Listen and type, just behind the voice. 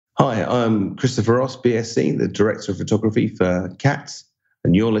Hi, I'm Christopher Ross, BSc, the Director of Photography for Cats,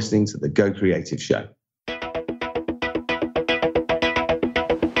 and you're listening to the Go Creative Show.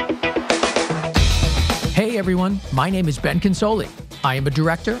 Hey everyone, my name is Ben Consoli. I am a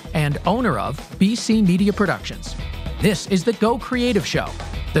director and owner of BC Media Productions. This is the Go Creative Show,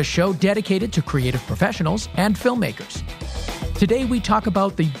 the show dedicated to creative professionals and filmmakers. Today we talk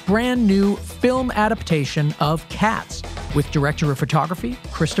about the brand new film adaptation of Cats with Director of Photography,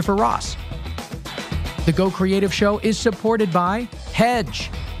 Christopher Ross. The Go Creative Show is supported by Hedge,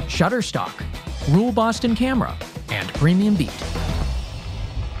 Shutterstock, Rule Boston Camera, and Premium Beat.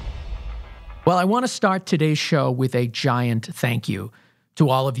 Well, I want to start today's show with a giant thank you to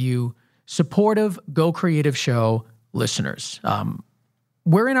all of you supportive Go Creative Show listeners.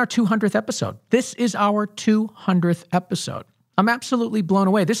 We're in our 200th episode. This is our 200th episode. I'm absolutely blown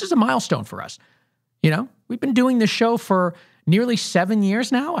away. This is a milestone for us. You know, we've been doing this show for nearly 7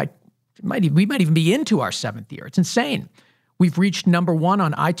 years now. We might even be into our 7th year. It's insane. We've reached number 1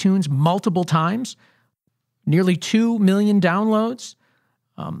 on iTunes multiple times, nearly 2 million downloads.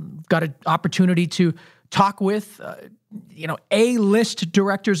 Got an opportunity to talk with, A-list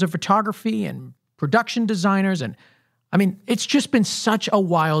directors of photography and production designers. And I mean, it's just been such a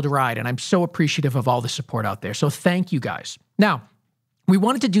wild ride, and I'm so appreciative of all the support out there. So thank you guys. Now, we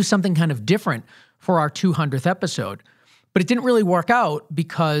wanted to do something kind of different for our 200th episode, but it didn't really work out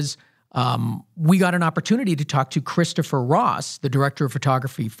because we got an opportunity to talk to Christopher Ross, the director of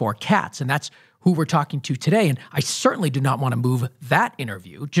photography for Cats, and that's who we're talking to today. And I certainly do not want to move that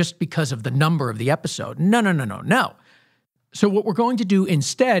interview just because of the number of the episode. No. So what we're going to do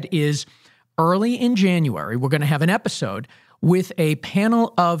instead is early in January, we're going to have an episode with a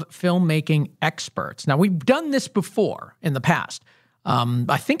panel of filmmaking experts. Now, we've done this before in the past,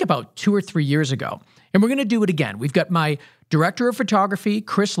 I think about 2 or 3 years ago, and we're going to do it again. We've got my director of photography,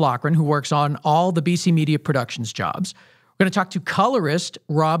 Chris Loughran, who works on all the BC Media Productions jobs. We're going to talk to colorist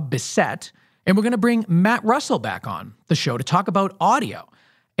Rob Bissett, and we're going to bring Matt Russell back on the show to talk about audio.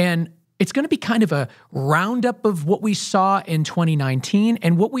 And it's going to be kind of a roundup of what we saw in 2019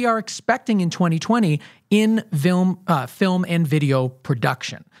 and what we are expecting in 2020 in film and video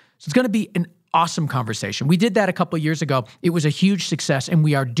production. So it's going to be an awesome conversation. We did that a couple of years ago. It was a huge success, and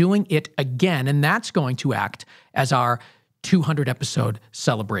we are doing it again, and that's going to act as our 200 episode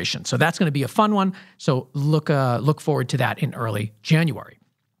celebration. So that's going to be a fun one. So look forward to that in early January.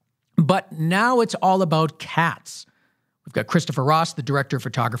 But now it's all about Cats. We've got Christopher Ross, the director of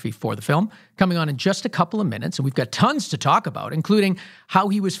photography for the film, coming on in just a couple of minutes, and we've got tons to talk about, including how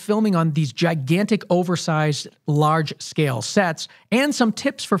he was filming on these gigantic, oversized, large-scale sets, and some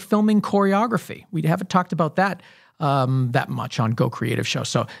tips for filming choreography. We haven't talked about that much on Go Creative Show,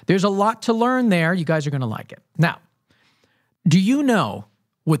 so there's a lot to learn there. You guys are going to like it. Now, do you know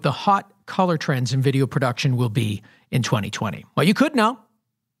what the hot color trends in video production will be in 2020? Well, you could know.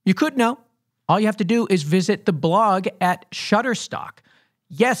 You could know. All you have to do is visit the blog at Shutterstock.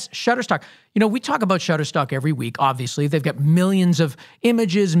 Yes, Shutterstock. You know, we talk about Shutterstock every week, obviously. They've got millions of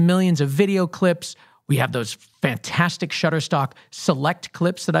images, millions of video clips. We have those fantastic Shutterstock select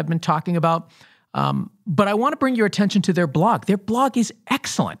clips that I've been talking about. But I want to bring your attention to their blog. Their blog is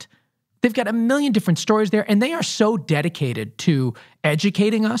excellent. They've got a million different stories there, and they are so dedicated to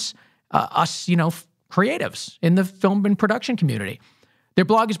educating us, creatives in the film and production community. Their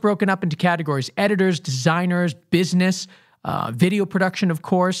blog is broken up into categories: editors, designers, business, video production, of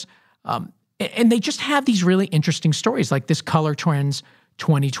course. And they just have these really interesting stories like this Color Trends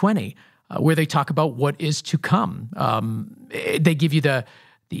 2020, where they talk about what is to come. They give you the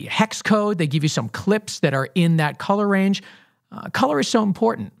hex code. They give you some clips that are in that color range. Color is so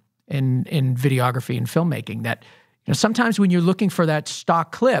important in videography and filmmaking that sometimes when you're looking for that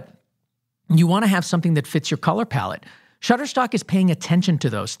stock clip, you want to have something that fits your color palette. Shutterstock is paying attention to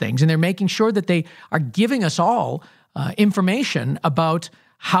those things, and they're making sure that they are giving us all information about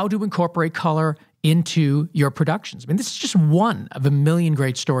how to incorporate color into your productions. I mean, this is just one of a million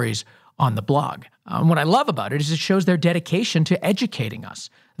great stories on the blog. What I love about it is it shows their dedication to educating us.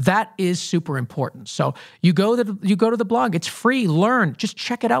 That is super important. So you go to the blog. It's free. Learn. Just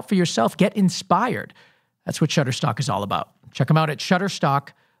check it out for yourself. Get inspired. That's what Shutterstock is all about. Check them out at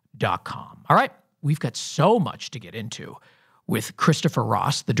shutterstock.com. All right. We've got so much to get into with Christopher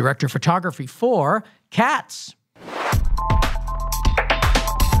Ross, the director of photography for Cats.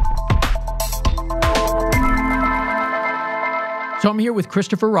 So I'm here with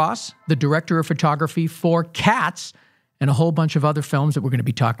Christopher Ross, the director of photography for Cats, and a whole bunch of other films that we're going to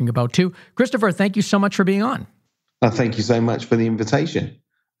be talking about too. Christopher, thank you so much for being on. Thank you so much for the invitation.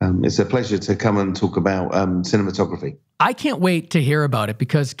 It's a pleasure to come and talk about cinematography. I can't wait to hear about it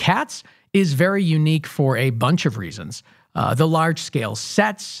because Cats is very unique for a bunch of reasons. The large-scale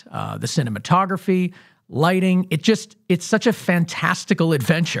sets, the cinematography, lighting. It's such a fantastical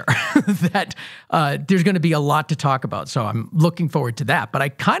adventure that there's going to be a lot to talk about. So I'm looking forward to that. But I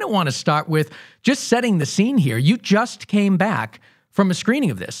kind of want to start with just setting the scene here. You just came back from a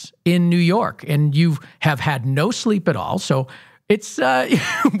screening of this in New York, and you have had no sleep at all. So it's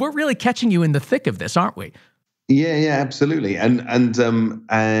we're really catching you in the thick of this, aren't we? Yeah, absolutely. And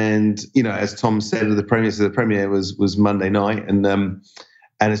as Tom said at the premiere, so the premiere was Monday night, and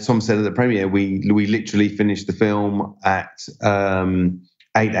as Tom said at the premiere, we literally finished the film at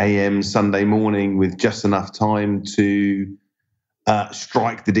 8 a.m. Sunday morning with just enough time to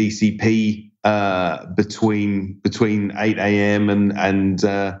strike the DCP between 8 a.m. and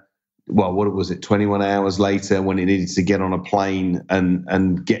what was it, 21 hours later when it needed to get on a plane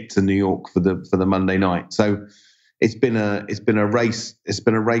and get to New York for the Monday night. So it's been a race. It's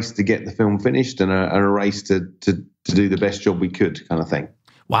been a race to get the film finished and a race to do the best job we could, kind of thing.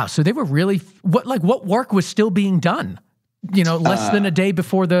 Wow. So they were really what work was still being done? Less than a day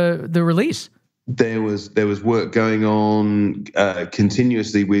before the release. There was work going on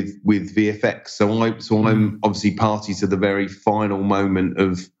continuously with VFX. So I'm obviously party to the very final moment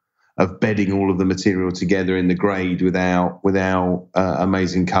of bedding all of the material together in the grade with our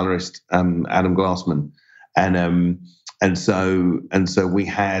amazing colorist Adam Glassman, and so we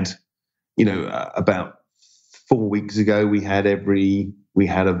had about 4 weeks ago we had a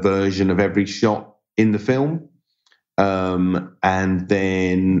version of every shot in the film. And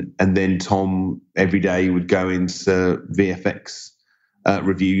then Tom every day would go into VFX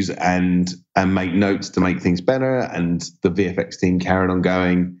reviews and make notes to make things better, and the VFX team carried on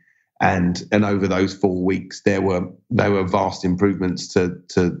going. And over those 4 weeks, there were vast improvements to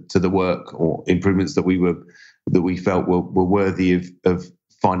the work, or improvements that we felt were worthy of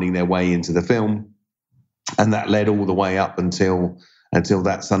finding their way into the film, and that led all the way up until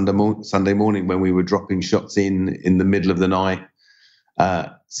that Sunday morning when we were dropping shots in the middle of the night,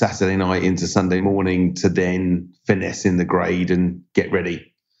 Saturday night into Sunday morning, to then finesse in the grade and get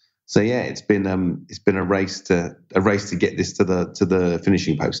ready. So yeah, it's been a race to get this to the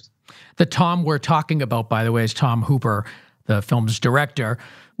finishing post. The Tom we're talking about, by the way, is Tom Hooper, the film's director.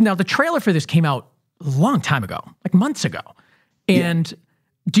 Now, the trailer for this came out a long time ago, like months ago. And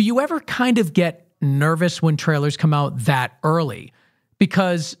do you ever kind of get nervous when trailers come out that early?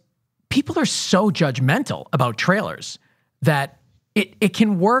 Because people are so judgmental about trailers that it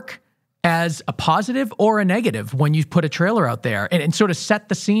can work as a positive or a negative when you put a trailer out there and sort of set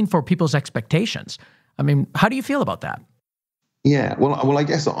the scene for people's expectations. I mean, how do you feel about that? Yeah, well, I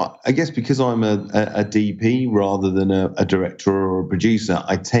guess because I'm a DP rather than a director or a producer,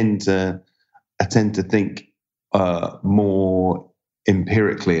 I tend to think more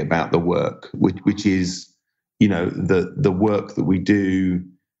empirically about the work, which is, the work that we do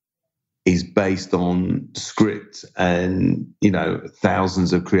is based on script and,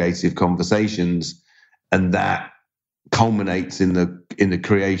 thousands of creative conversations, and that culminates in the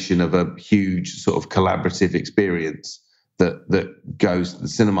creation of a huge sort of collaborative experience that goes to the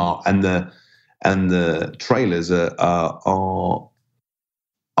cinema, and the trailers are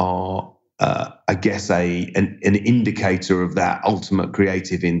I guess an indicator of that ultimate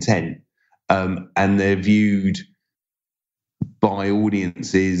creative intent, and they're viewed by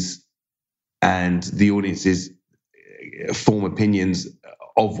audiences, and the audiences form opinions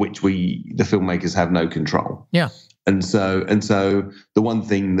of which the filmmakers have no control. Yeah. And so the one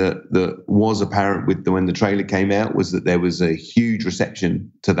thing that was apparent when the trailer came out was that there was a huge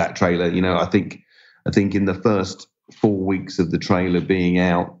reception to that trailer. I think in the first 4 weeks of the trailer being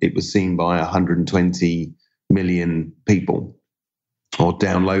out, it was seen by 120 million people, or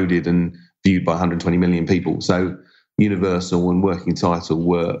downloaded and viewed by 120 million people. So Universal and Working Title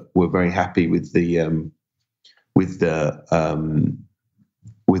were very happy with the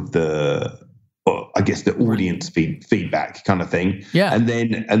I guess the audience feedback kind of thing. Yeah. And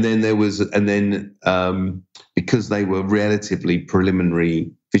then because they were relatively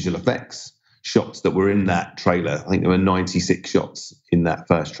preliminary visual effects shots that were in that trailer, I think there were 96 shots in that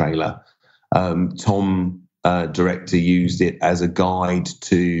first trailer. Tom, director, used it as a guide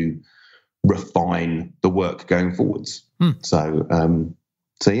to refine the work going forwards. So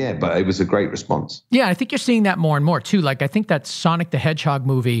yeah, but it was a great response. Yeah, I think you're seeing that more and more too. Like, I think that Sonic the Hedgehog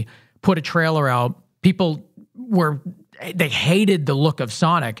movie put a trailer out. People they hated the look of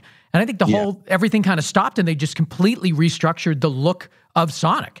Sonic. And I think everything kind of stopped, and they just completely restructured the look of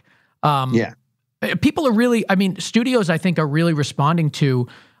Sonic. People are really, studios, I think, are really responding to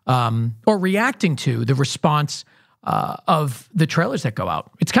or reacting to the response of the trailers that go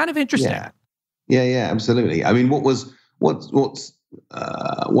out. It's kind of interesting. Yeah, absolutely. I mean, what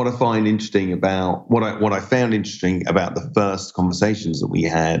I find interesting about what I found interesting about the first conversations that we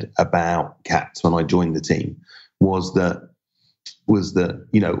had about cats when I joined the team was that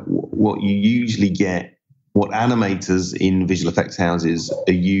what you usually get, what animators in visual effects houses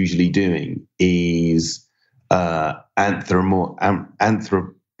are usually doing is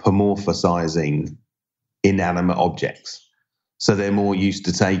anthropomorphizing inanimate objects. So they're more used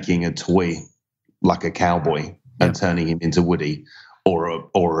to taking a toy like a cowboy and turning him into Woody, or a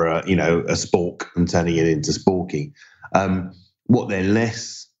spork and turning it into Sporky. What they're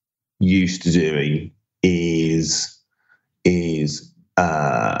less used to doing is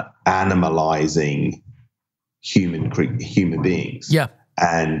animalizing human beings. Yeah.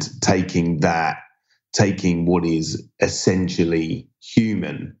 And taking what is essentially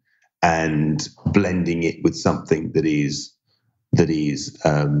human and blending it with something that is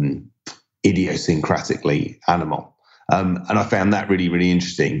idiosyncratically animal. And I found that really, really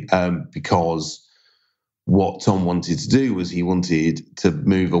interesting because what Tom wanted to do was he wanted to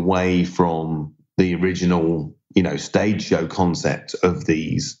move away from the original, stage show concept of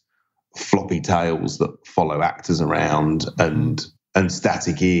these floppy tails that follow actors around and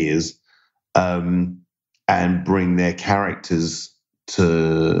static ears, and bring their characters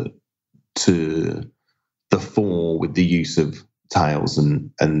to the fore with the use of tails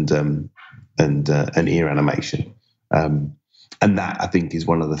and ear animation. And that, I think, is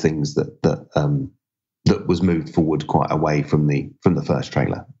one of the things that was moved forward quite away from the first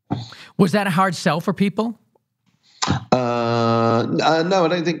trailer. Was that a hard sell for people? No, I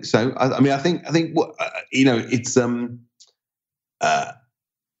don't think so. I think what it's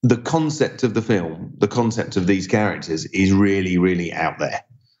the concept of the film, the concept of these characters is really, really out there,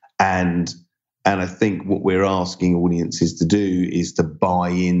 and I think what we're asking audiences to do is to buy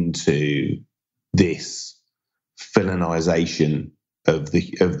into this felinization of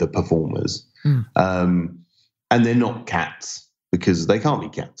the performers. And they're not cats, because they can't be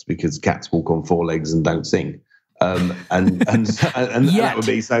cats, because cats walk on four legs and don't sing. And that would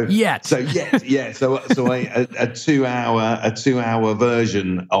be so. So a 2 hour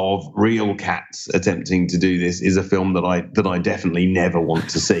version of real cats attempting to do this is a film that I definitely never want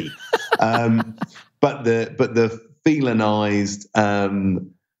to see. But the felinized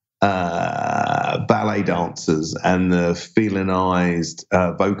ballet dancers and the felinized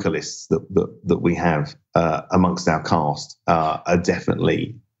vocalists that we have amongst our cast are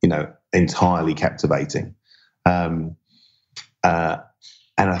definitely entirely captivating. And I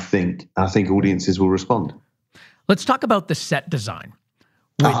think audiences will respond. Let's talk about the set design,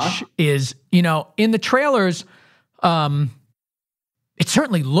 which is, in the trailers, it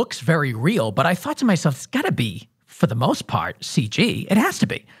certainly looks very real, but I thought to myself, it's got to be, for the most part, CG. It has to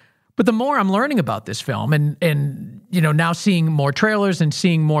be. But the more I'm learning about this film and now seeing more trailers and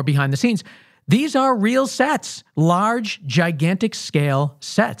seeing more behind the scenes, these are real sets, large, gigantic scale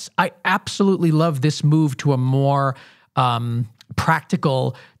sets. I absolutely love this move to a more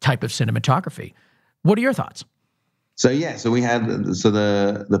practical type of cinematography. What are your thoughts? So we had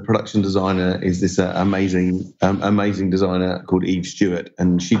the production designer is this amazing designer called Eve Stewart,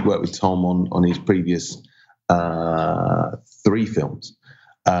 and she'd worked with Tom on his previous 3 films.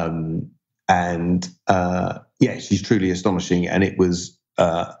 She's truly astonishing, and it was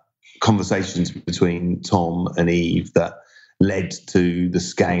conversations between Tom and Eve that led to the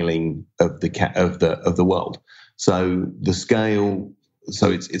scaling of the world. So the scale,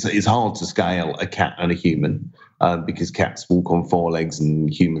 it's hard to scale a cat and a human because cats walk on 4 legs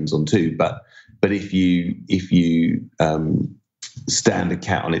and humans on 2. But if you stand a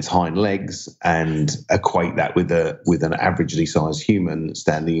cat on its hind legs and equate that with an averagely sized human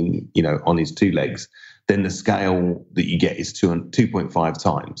standing on his 2 legs, then the scale that you get is 2.5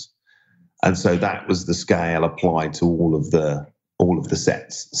 times. And so that was the scale applied to all of the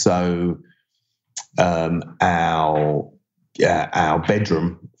sets. So our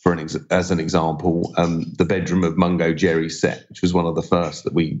bedroom, as an example, the bedroom of Mungo Jerry's set, which was one of the first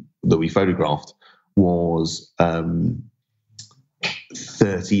that we photographed, was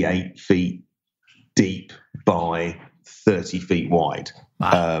 38 feet deep by 30 feet wide.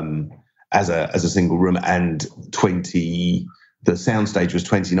 Wow. As a single room, and the soundstage was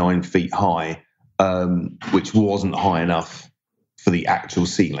 29 feet high, which wasn't high enough for the actual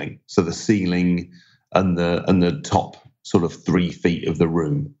ceiling. So the ceiling and the top sort of 3 feet of the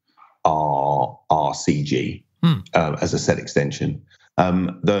room are CG as a set extension.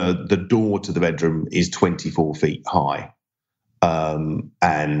 The door to the bedroom is 24 feet high.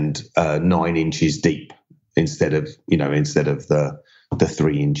 and 9 inches deep instead of the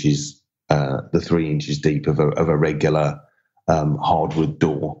 3 inches deep of a regular hardwood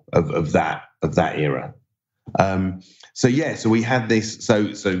door of that era. So we had this.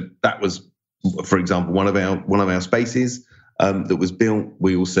 So that was, for example, one of our spaces that was built.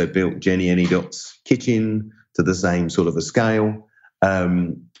 We also built Jenny Anydott's kitchen to the same sort of a scale.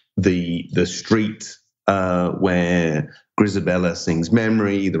 The street where Grisabella sings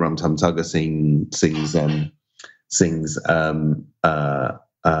 "Memory," the Rum Tum Tugger sings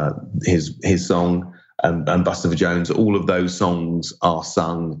his song, and Buster for Jones. All of those songs are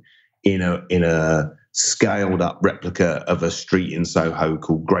sung in a scaled up replica of a street in Soho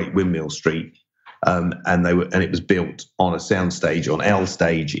called Great Windmill Street, and it was built on a soundstage, on L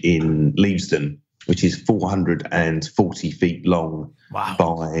Stage in Leavesden, which is 440 feet long. Wow.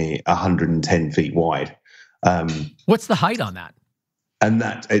 By 110 feet wide. What's the height on that? And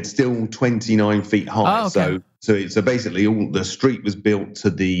that it's still 29 feet high. Oh, okay. So basically, all the street was built to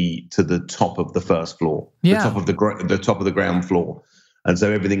the top of the first floor, the top of the ground floor, and so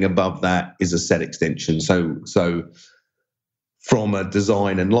everything above that is a set extension. So from a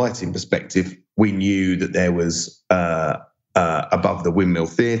design and lighting perspective, we knew that there was above the Windmill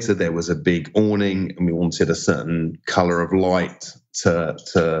Theatre there was a big awning, and we wanted a certain colour of light to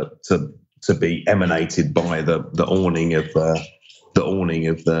be emanated by the awning of the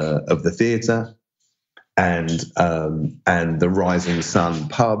theatre, and the Rising Sun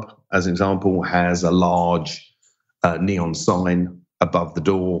pub, as an example, has a large neon sign above the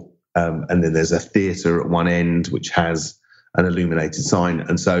door, and then there's a theatre at one end which has an illuminated sign,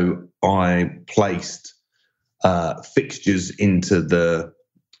 and so I placed fixtures into the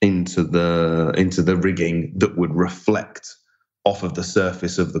rigging that would reflect off of the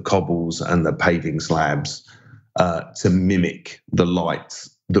surface of the cobbles and the paving slabs to mimic the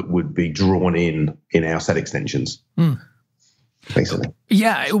lights that would be drawn in our set extensions. Basically.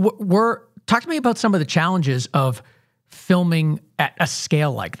 Yeah, talk to me about some of the challenges of filming at a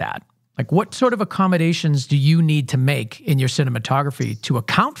scale like that. Like, what sort of accommodations do you need to make in your cinematography to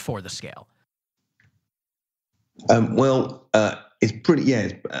account for the scale? It's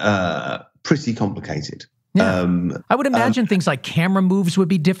pretty complicated. Yeah. I would imagine things like camera moves would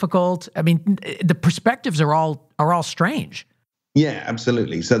be difficult. I mean, the perspectives are all strange. Yeah,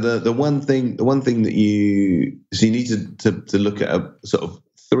 absolutely. So the one thing that you need to look at a sort of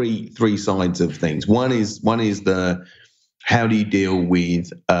three sides of things. One is the how do you deal with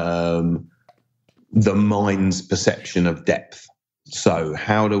the mind's perception of depth? So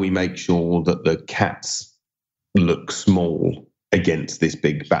how do we make sure that the cats look small against this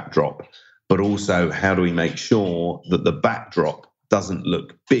big backdrop, but also how do we make sure that the backdrop doesn't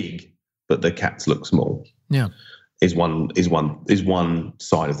look big but the cats look small? Yeah, is one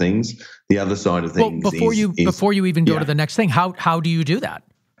side of things. The other side of things before you even go to the next thing, how do you do that?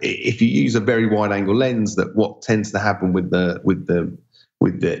 If you use a very wide angle lens, that what tends to happen with the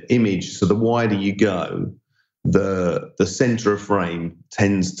image, so the wider you go, the center of frame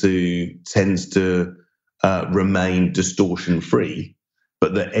tends to remain distortion free,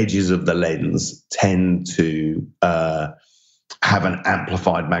 but the edges of the lens tend to have an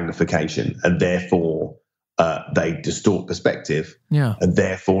amplified magnification, and therefore they distort perspective. Yeah. And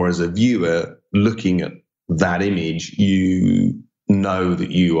therefore, as a viewer looking at that image, you know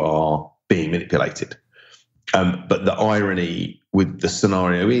that you are being manipulated. But the irony with the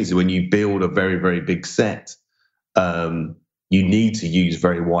scenario is when you build a very, very big set, you need to use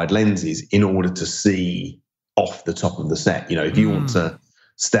very wide lenses in order to see off the top of the set. You know, if you want to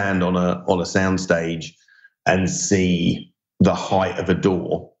stand on a soundstage and see the height of a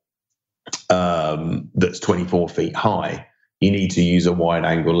door that's 24 feet high, you need to use a wide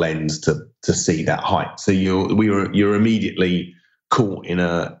angle lens to see that height. So you're immediately caught in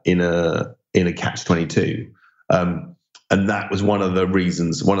a catch-22. And that was one of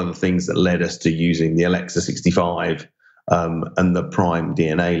the things that led us to using the Alexa 65 and the prime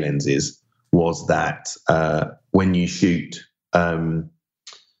DNA lenses, was that when you shoot like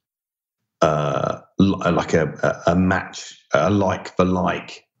a match, a like for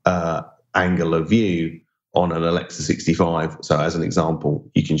like angle of view on an Alexa 65. So as an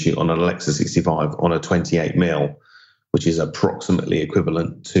example, you can shoot on an Alexa 65 on a 28mm, which is approximately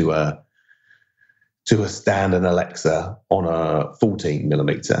equivalent to a standard Alexa on a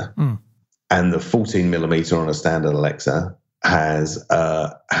 14mm. And the 14mm on a standard Alexa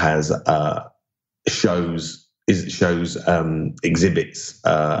exhibits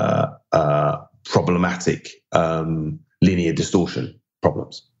problematic linear distortion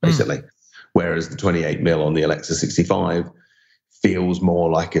problems, basically. Whereas the 28mm on the Alexa 65, feels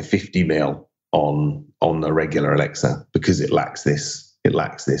more like a 50 mil on the regular Alexa because it lacks this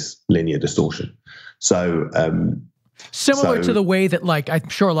linear distortion. So similar to the way that, like, I'm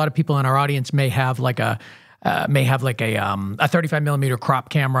sure a lot of people in our audience may have like a 35 millimeter crop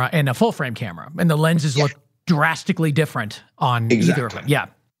camera and a full frame camera, and the lenses look drastically different on either of them. Yeah,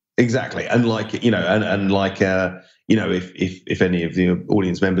 exactly. And like, and like, if any of the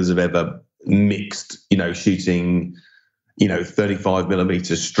audience members have ever mixed, shooting, 35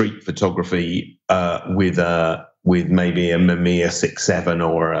 millimeter street photography with maybe a Mamiya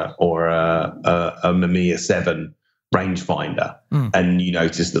 6.7 or a Mamiya 7 rangefinder, and you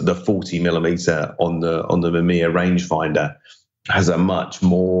notice that the 40 millimeter on the Mamiya rangefinder has a much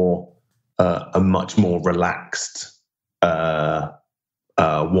more relaxed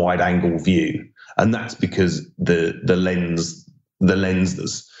wide angle view, and that's because the lenses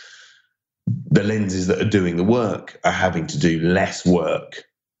that are doing the work are having to do less work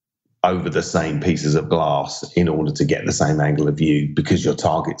over the same pieces of glass in order to get the same angle of view, because your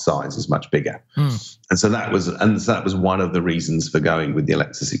target size is much bigger. And so that was one of the reasons for going with the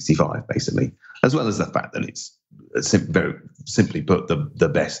Alexa 65, basically, as well as the fact that it's very simply put the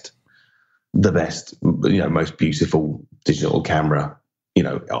best, most beautiful digital camera,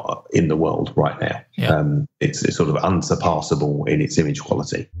 in the world right now. Yeah. It's sort of unsurpassable in its image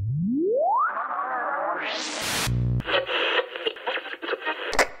quality.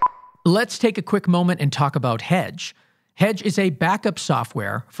 Let's take a quick moment and talk about Hedge. Hedge is a backup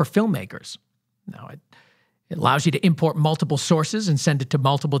software for filmmakers. Now, it allows you to import multiple sources and send it to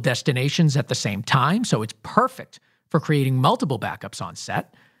multiple destinations at the same time, so it's perfect for creating multiple backups on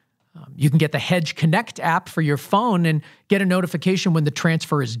set. You can get the Hedge Connect app for your phone and get a notification when the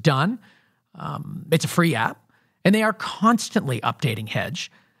transfer is done. It's a free app, and they are constantly updating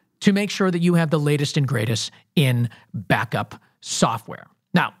Hedge to make sure that you have the latest and greatest in backup software.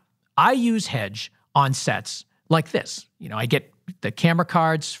 Now, I use Hedge on sets like this. I get the camera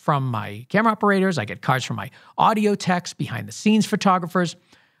cards from my camera operators. I get cards from my audio techs, behind the scenes photographers.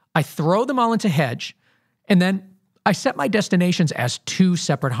 I throw them all into Hedge, and then I set my destinations as 2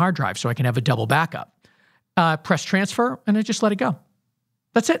 separate hard drives so I can have a double backup. Press transfer, and I just let it go.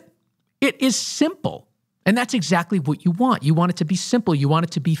 That's it. It is simple, and that's exactly what you want. You want it to be simple. You want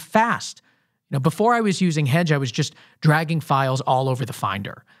it to be fast. Before I was using Hedge, I was just dragging files all over the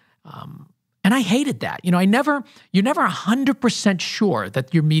Finder. And I hated that. You're never 100% sure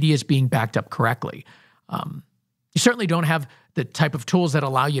that your media is being backed up correctly. You certainly don't have the type of tools that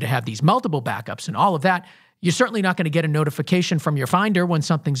allow you to have these multiple backups and all of that. You're certainly not going to get a notification from your Finder when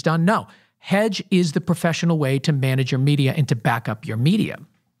something's done. No, Hedge is the professional way to manage your media and to back up your media.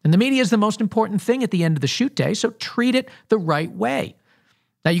 And the media is the most important thing at the end of the shoot day, so treat it the right way.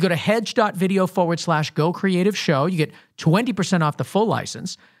 Now, you go to hedge.video/Go Creative Show. You get 20% off the full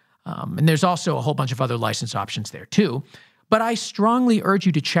license. And there's also a whole bunch of other license options there too. But I strongly urge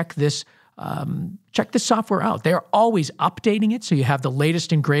you to check this software out. They're always updating it, so you have the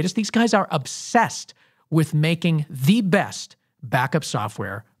latest and greatest. These guys are obsessed with making the best backup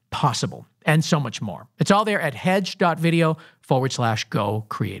software possible, and so much more. It's all there at hedge.video/Go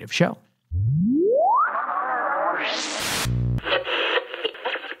Creative Show.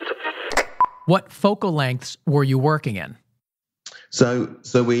 What focal lengths were you working in? So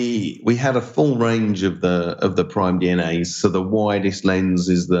we had a full range of the prime DNAs. So the widest lens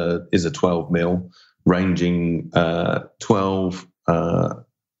is a 12 mil, ranging 12,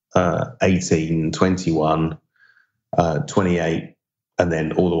 18, 21, 28, and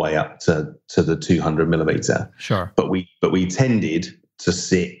then all the way up to the 200 millimeter. Sure. But we tended to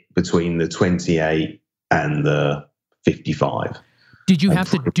sit between the 28 and the 55. Did you have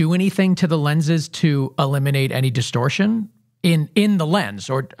to do anything to the lenses to eliminate any distortion in the lens?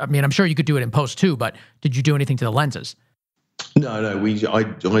 Or, I mean, I'm sure you could do it in post too, but did you do anything to the lenses? No. I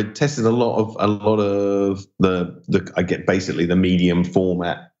tested a lot of the I get basically the medium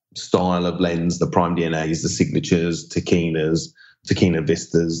format style of lens, the prime DNAs, the signatures, Takina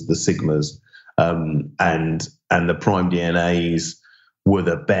Vistas, the Sigmas, and the prime DNAs were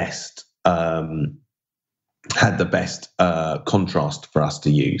the best. Had the best contrast for us to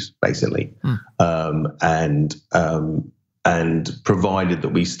use, basically, and provided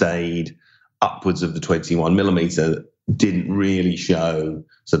that we stayed upwards of the 21 millimeter, didn't really show.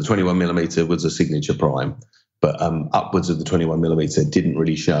 So the 21 millimeter was a signature prime, but upwards of the 21 millimeter didn't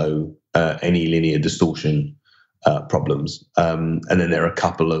really show any linear distortion problems. And then there are a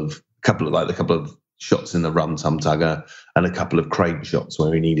couple of shots in the Rum Tum Tugger and a couple of crane shots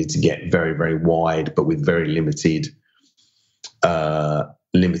where we needed to get very, very wide, but with very limited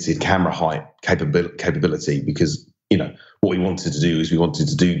camera height capability, because what we wanted to do is we wanted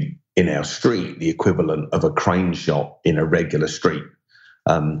to do in our street the equivalent of a crane shot in a regular street,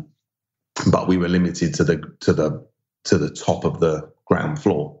 but we were limited to the top of the ground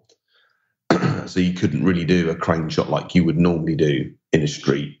floor. So you couldn't really do a crane shot like you would normally do in a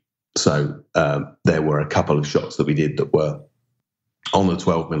street. So there were a couple of shots that we did that were on the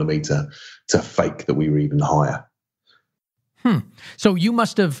 12mm to fake that we were even higher. So you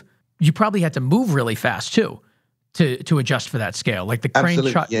probably had to move really fast too to adjust for that scale. Like the crane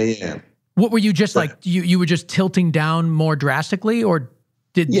Absolutely. shot. Yeah. What were you just like? You were just tilting down more drastically, or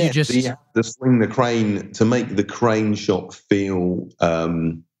did you just? So you have to swing the crane to make the crane shot feel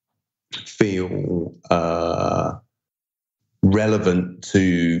relevant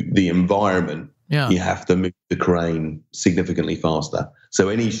to the environment. Yeah. You have to move the crane significantly faster. So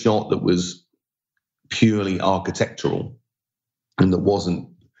any shot that was purely architectural and that wasn't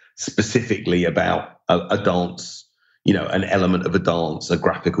specifically about a dance, an element of a dance, a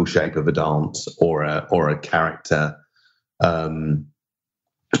graphical shape of a dance, or a character, a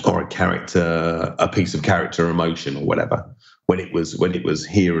piece of character emotion or whatever. When it was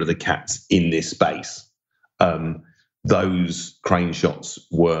here are the cats in this space, those crane shots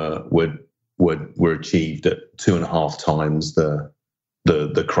were achieved at 2.5 times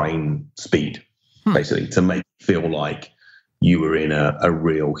the crane speed, basically, to make it feel like you were in a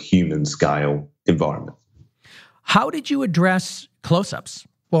real human scale environment. How did you address close-ups,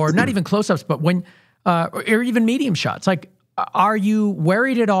 or not even close-ups, but when, or even medium shots? Like, are you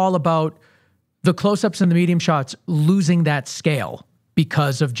worried at all about the close-ups and the medium shots losing that scale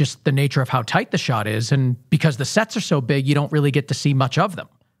because of just the nature of how tight the shot is, and because the sets are so big, you don't really get to see much of them?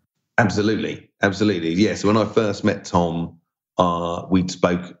 Absolutely. Yeah. So when I first met Tom, we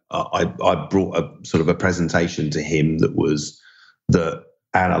spoke. I brought a sort of a presentation to him that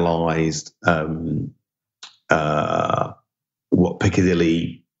analysed what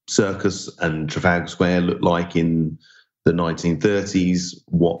Piccadilly Circus and Trafalgar Square looked like in the 1930s,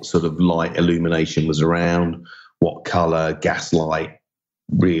 what sort of light illumination was around, what colour gaslight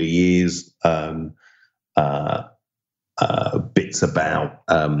really is, bits about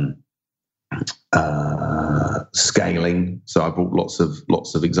scaling. So I brought lots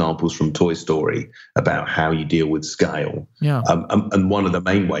of examples from Toy Story about how you deal with scale. Yeah. And one of the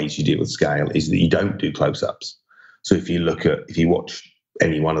main ways you deal with scale is that you don't do close-ups. So if you watch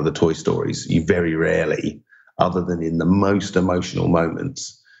any one of the Toy Stories, you very rarely, other than in the most emotional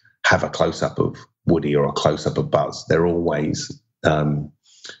moments, have a close-up of Woody or a close-up of Buzz. They're always, they're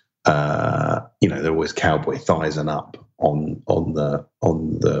always cowboy thighs and up on the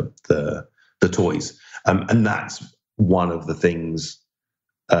toys, and that's one of the things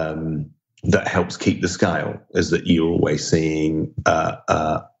that helps keep the scale, is that you're always seeing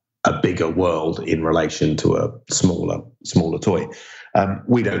a bigger world in relation to a smaller toy.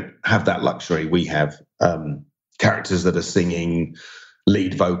 We don't have that luxury. We have characters that are singing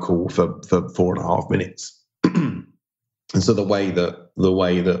lead vocal for 4.5 minutes. And so the way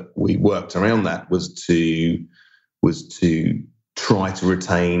that we worked around that was to try to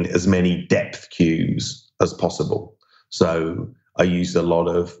retain as many depth cues as possible. So I used a lot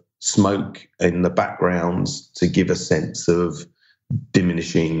of smoke in the backgrounds to give a sense of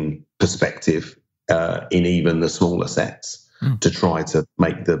diminishing perspective in even the smaller sets, to try to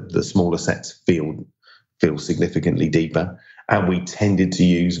make the smaller sets feel significantly deeper. And we tended to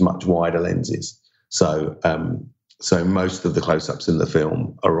use much wider lenses. So most of the close-ups in the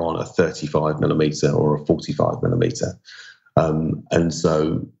film are on a 35mm or a 45mm. And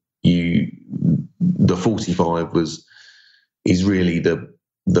so the 45 is really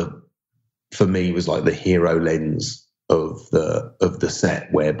for me was like the hero lens of the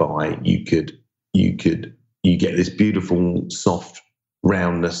set, whereby you get this beautiful soft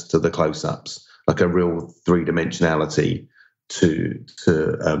roundness to the close-ups, like a real three-dimensionality to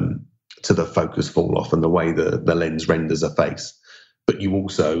the focus fall off and the way the lens renders a face. But you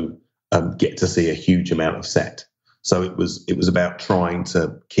also get to see a huge amount of set. So it was about trying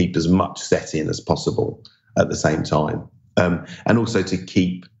to keep as much set in as possible at the same time, and also to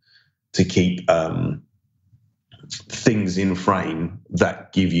keep things in frame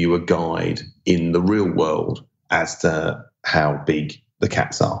that give you a guide in the real world as to how big the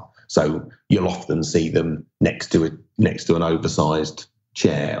cats are. So you'll often see them next to an oversized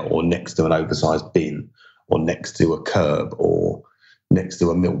chair, or next to an oversized bin, or next to a curb, or next to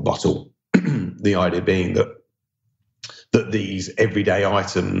a milk bottle. The idea being that these everyday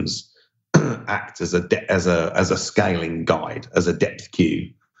items act as a scaling guide, as a depth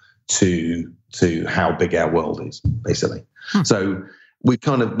cue to how big our world is, basically. So we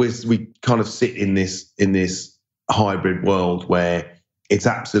kind of sit in this hybrid world where it's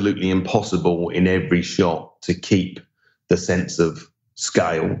absolutely impossible in every shot to keep the sense of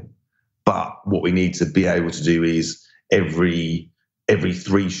scale. But what we need to be able to do is every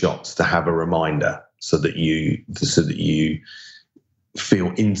 3 shots to have a reminder, so that you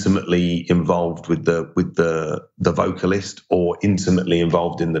feel intimately involved with the vocalist, or intimately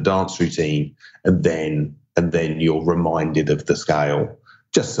involved in the dance routine, and then you're reminded of the scale,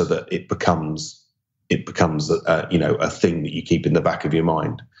 just so that it becomes a thing that you keep in the back of your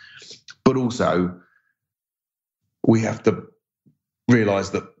mind. But also, we have to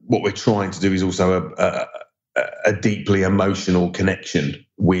realize that what we're trying to do is also a deeply emotional connection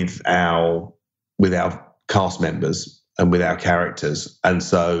with our cast members and with our characters, and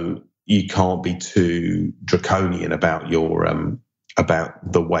so you can't be too draconian about your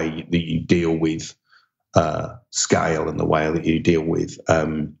about the way that you deal with scale, and the way that you deal with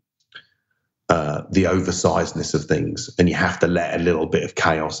the oversizedness of things. And you have to let a little bit of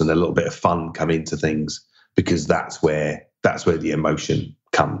chaos and a little bit of fun come into things, because that's where the emotion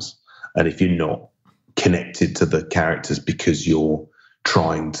comes. And if you're not connected to the characters because you're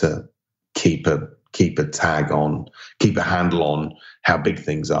trying to keep a handle on how big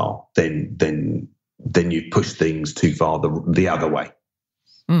things are, then you push things too far the other way.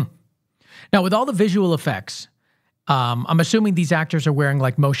 Now, with all the visual effects, I'm assuming these actors are wearing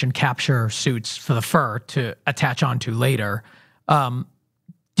like motion capture suits for the fur to attach onto later.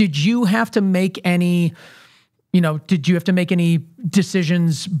 Did you have to make any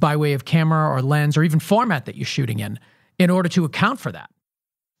decisions by way of camera or lens or even format that you're shooting in order to account for that?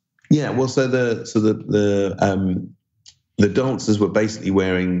 Yeah, well, so the dancers were basically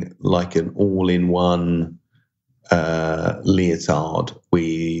wearing like an all-in-one leotard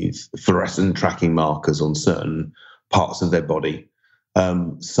with fluorescent tracking markers on certain parts of their body.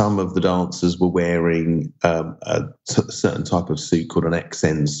 Some of the dancers were wearing a certain type of suit called an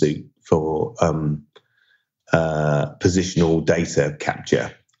XN suit for positional data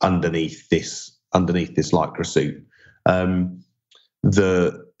capture underneath this lycra suit.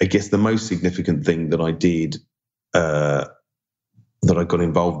 I guess the most significant thing that I did, that I got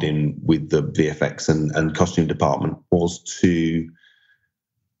involved in with the VFX and costume department, was to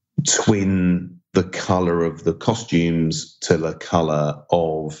twin the color of the costumes to the color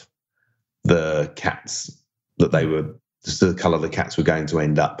of the cats to the color the cats were going to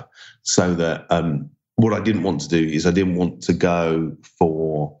end up. So that what I didn't want to do is I didn't want to go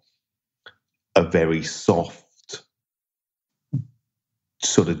for a very soft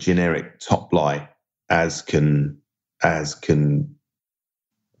sort of generic top light as can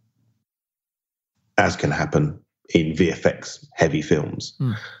happen in VFX heavy films.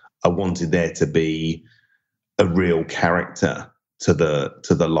 I wanted there to be a real character to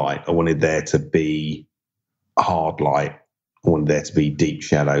the light. I wanted there to be hard light. I wanted there to be deep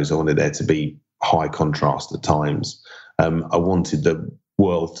shadows. I wanted there to be high contrast at times. I wanted the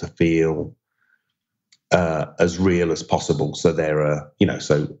world to feel as real as possible. So there are,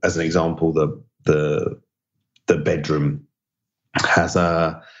 so as an example, the bedroom has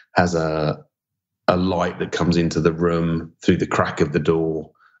a light that comes into the room through the crack of the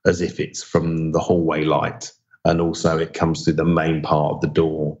door as if it's from the hallway light, and also it comes through the main part of the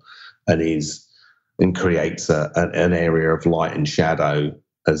door and creates an area of light and shadow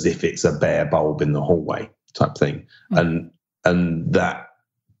as if it's a bare bulb in the hallway type thing. And that,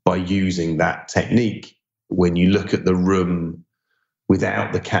 by using that technique, when you look at the room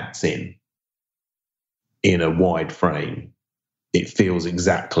without the cats in a wide frame, it feels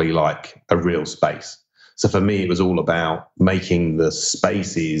exactly like a real space. So for me, it was all about making the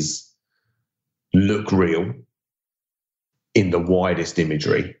spaces look real in the widest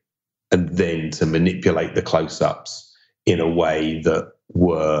imagery, and then to manipulate the close-ups in a way that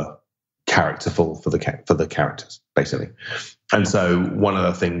were characterful for the characters, basically. And so one of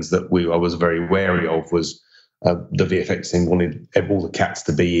the things that I was very wary of was the VFX team wanted all the cats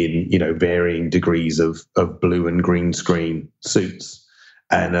to be in, varying degrees of blue and green screen suits,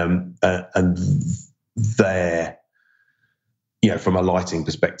 and they're, from a lighting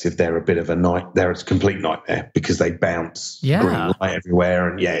perspective, they're a bit of they're a complete nightmare because they bounce green light everywhere,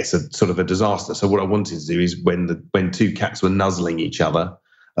 and it's a sort of a disaster. So what I wanted to do is when two cats were nuzzling each other,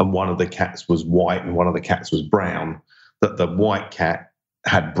 and one of the cats was white and one of the cats was brown, that the white cat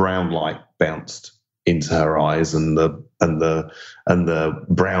had brown light bounced into her eyes, and the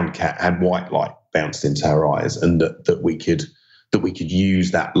brown cat had white light bounced into her eyes, and that we could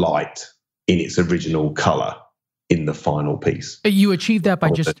use that light in its original color in the final piece. You achieved that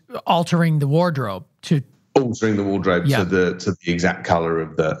by just altering the wardrobe to altering the wardrobe Yeah. to the exact color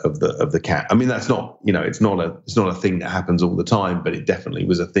of the cat. I mean, that's not, it's not a thing that happens all the time, but it definitely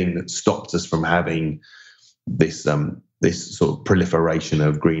was a thing that stopped us from having this sort of proliferation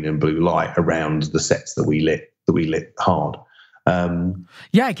of green and blue light around the sets that we lit hard.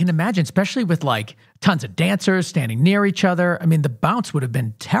 Yeah, I can imagine, especially with like tons of dancers standing near each other. I mean, the bounce would have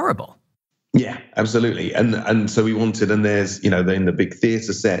been terrible. Yeah, absolutely. And so we wanted, and there's, in the big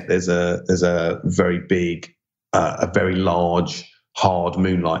theatre set, there's a very big, a very large, hard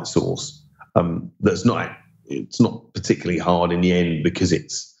moonlight source. It's not particularly hard in the end because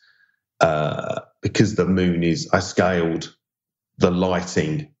because the moon is, I scaled the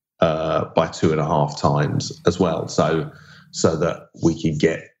lighting by 2.5 times as well, so that we could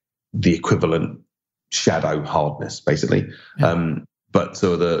get the equivalent shadow hardness, basically. Yeah. But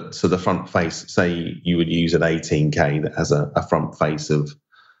so the front face, say you would use an 18K that has a front face of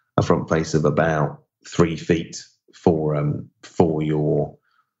about 3 feet for your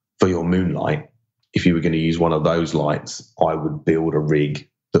moonlight. If you were going to use one of those lights, I would build a rig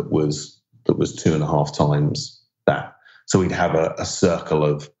that was 2.5 times that. So we'd have a circle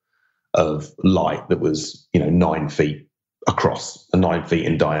of light that was 9 feet across and 9 feet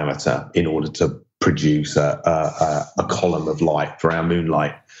in diameter in order to produce a column of light for our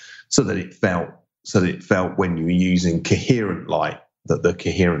moonlight, so that it felt when you were using coherent light, that the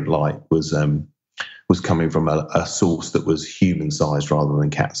coherent light was coming from a source that was human sized rather than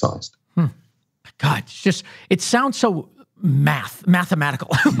cat sized. God, it sounds so mathematical.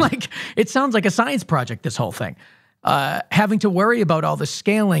 Like it sounds like a science project, this whole thing. Having to worry about all the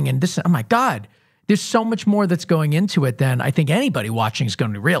scaling and this, oh my God, there's so much more that's going into it than I think anybody watching is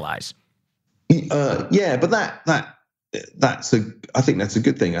going to realize. Yeah, but I think that's a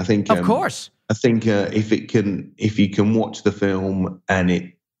good thing. I think, of course, I think if you can watch the film and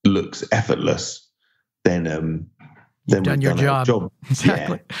it looks effortless, then you've done your job.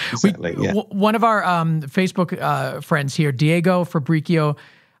 Exactly. Yeah, exactly. One of our Facebook friends here, Diego Fabricio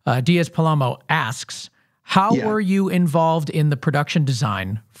Diaz Palomo, asks, how were you involved in the production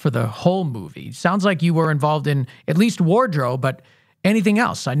design for the whole movie? Sounds like you were involved in at least wardrobe, but anything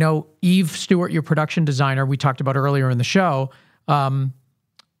else? I know Eve Stewart, your production designer, we talked about earlier in the show.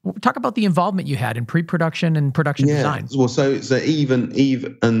 Talk about the involvement you had in pre-production and production design. Well, so Eve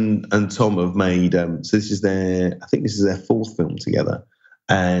and Tom have made. So this is their 4th film together,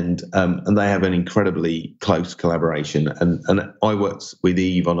 and they have an incredibly close collaboration. And I worked with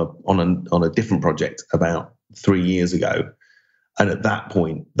Eve on a different project about 3 years ago, and at that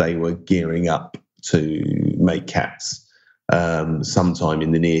point they were gearing up to make Cats sometime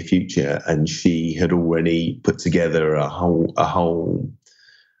in the near future, and she had already put together a whole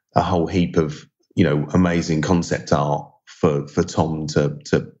heap of amazing concept art for Tom to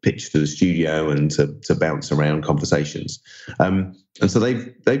pitch to the studio and to bounce around conversations. And so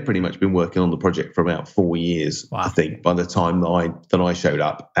they've pretty much been working on the project for about 4 years. Wow. I think by the time that I showed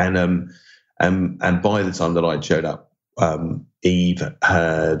up, and by the time that I'd showed up, Eve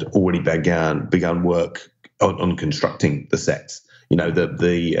had already begun work on constructing the sets.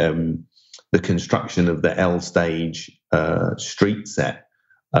 The construction of the L stage street set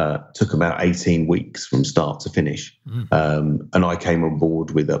took about 18 weeks from start to finish. And I came on board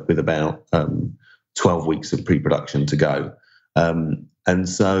with about 12 weeks of pre-production to go. And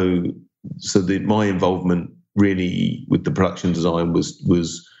so my involvement really with the production design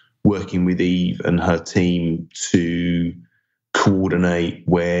was working with Eve and her team to coordinate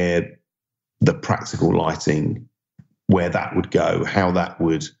where the practical lighting, where that would go, how I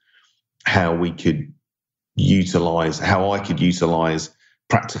could utilize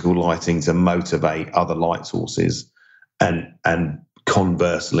practical lighting to motivate other light sources, and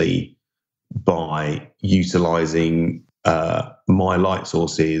conversely, by utilizing my light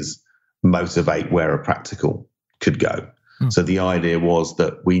sources, motivate where a practical could go. So the idea was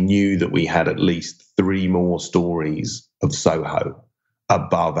that we knew that we had at least 3 more stories of Soho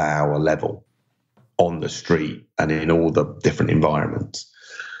above our level on the street and in all the different environments.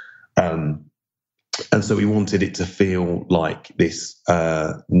 And so we wanted it to feel like this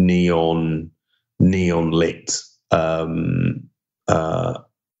neon lit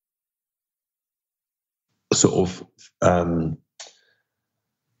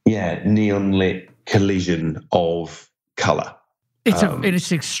neon lit collision of color. It's an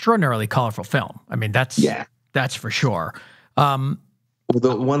extraordinarily colorful film. I mean, that's for sure. Well,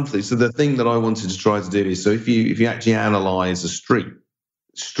 the thing that I wanted to try to do is, so if you actually analyze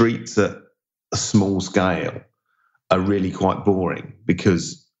streets at a small scale are really quite boring,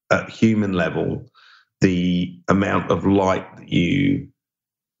 because at human level, the amount of light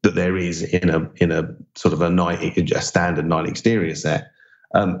that that there is in a sort of a standard night exterior set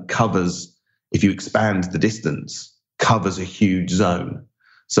covers, if you expand the distance, covers a huge zone.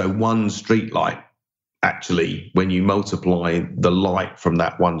 So one street light, actually, when you multiply the light from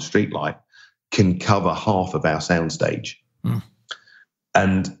that one street light, can cover half of our soundstage. Mm.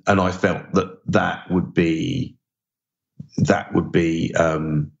 And I felt that would be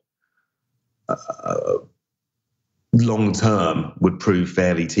long term would prove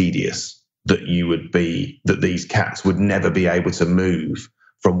fairly tedious, that these cats would never be able to move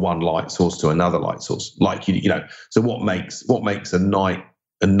from one light source to another light source. Like, you know, so what makes a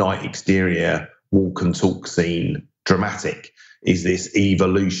night exterior walk and talk scene dramatic is this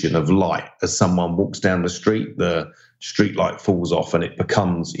evolution of light. As someone walks down the street light falls off and it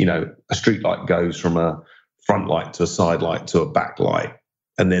becomes, you know, a street light goes from a front light to a side light to a back light,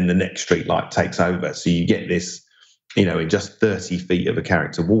 and then the next street light takes over. So you get this, you know, in just 30 feet of a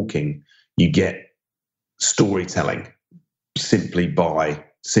character walking, you get storytelling simply by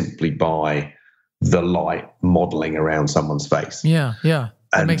the light modeling around someone's face. Yeah,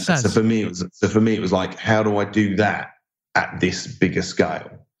 that makes sense. So for me, it was like, how do I do that at this bigger scale?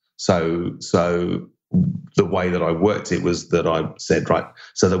 So the way that I worked it was that I said, right,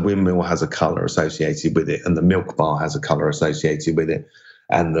 so the windmill has a color associated with it, and the milk bar has a color associated with it,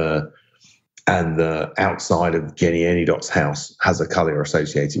 and the outside of Jenny Anydot's house has a color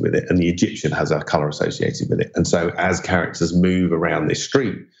associated with it, and the Egyptian has a color associated with it. And so as characters move around this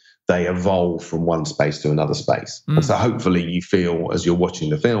street, they evolve from one space to another space. And so hopefully you feel, as you're watching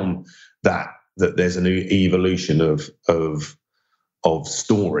the film, that there's a new evolution of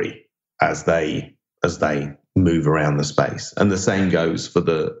story as they move around the space. And the same goes for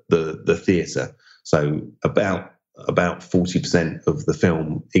the theatre. So about 40% of the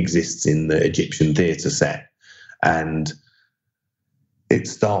film exists in the Egyptian theatre set, and it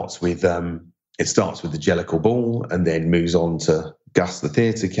starts with the Jellicle Ball, and then moves on to Gus the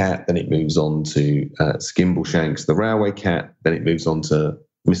theatre cat. Then it moves on to Skimbleshanks the railway cat. Then it moves on to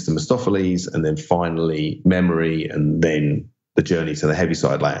Mr. Mistopheles, and then finally Memory, and then the journey to the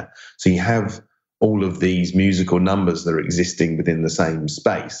Heaviside layer. So you have all of these musical numbers that are existing within the same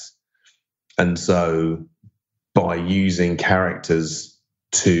space, and so by using characters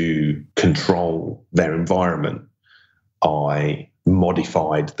to control their environment, I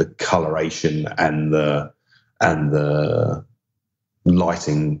modified the coloration and the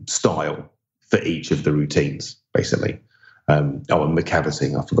lighting style for each of the routines, basically. And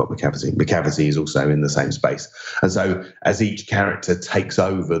McCavity, I forgot McCavity. McCavity is also in the same space. And so as each character takes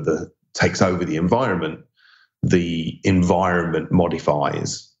over the environment, the environment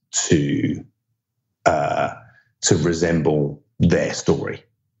modifies to resemble their story.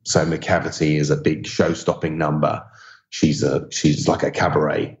 So McCavity is a big show-stopping number. She's like a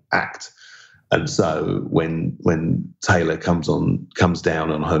cabaret act. And so when Taylor comes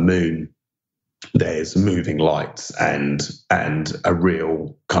down on her moon, there's moving lights and a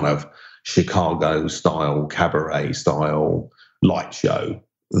real kind of Chicago style, cabaret style light show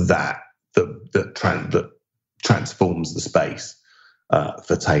that transforms the space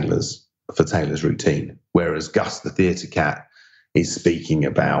for Taylor's routine. Whereas Gus the theatre cat is speaking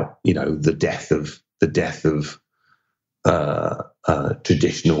about, you know, the death of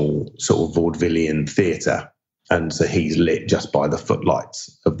traditional sort of vaudevillian theatre, and so he's lit just by the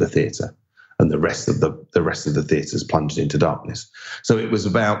footlights of the theatre, and the rest of the theatre is plunged into darkness. So it was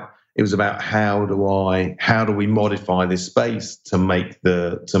about how do we modify this space to make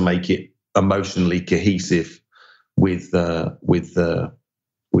it emotionally cohesive with the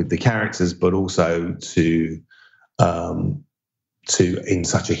characters, but also to in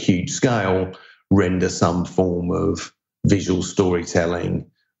such a huge scale render some form of visual storytelling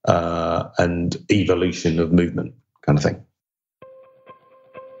and evolution of movement kind of thing.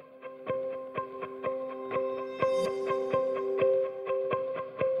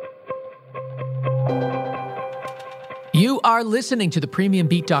 You are listening to the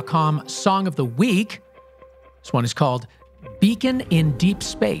PremiumBeat.com Song of the Week. This one is called Beacon in Deep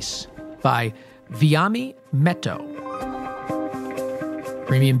Space by Viami Meto.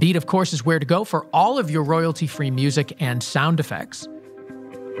 Premium Beat, of course, is where to go for all of your royalty-free music and sound effects.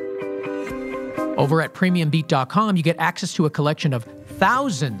 Over at PremiumBeat.com, you get access to a collection of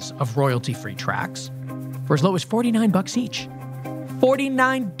thousands of royalty-free tracks for as low as $49 each.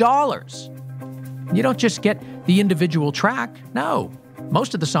 $49! You don't just get the individual track. No.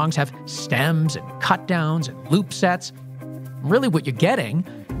 Most of the songs have stems and cut downs and loop sets. Really what you're getting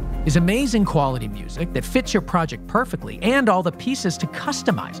is amazing quality music that fits your project perfectly and all the pieces to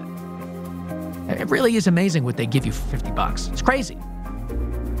customize it. It really is amazing what they give you for $50. It's crazy.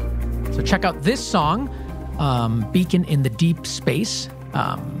 So check out this song, Beacon in the Deep Space,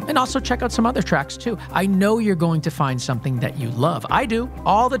 and also check out some other tracks too. I know you're going to find something that you love. I do,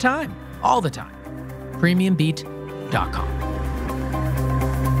 all the time. Premiumbeat.com.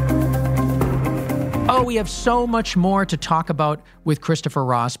 Oh, we have so much more to talk about with Christopher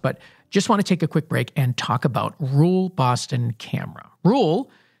Ross, but just want to take a quick break and talk about Rule Boston Camera. Rule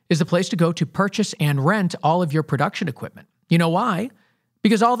is the place to go to purchase and rent all of your production equipment. You know why?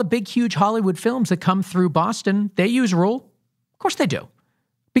 Because all the big, huge Hollywood films that come through Boston, they use Rule. Of course they do.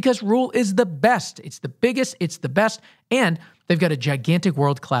 Because Rule is the best. It's the biggest, it's the best, and they've got a gigantic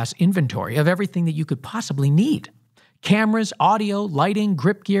world-class inventory of everything that you could possibly need. Cameras, audio, lighting,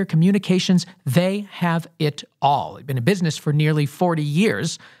 grip gear, communications, they have it all. They've been in business for nearly 40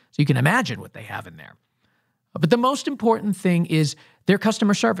 years, so you can imagine what they have in there. But the most important thing is their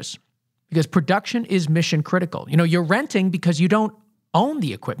customer service, because production is mission critical. You know, you're renting because you don't own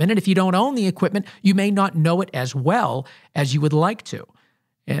the equipment, and if you don't own the equipment, you may not know it as well as you would like to.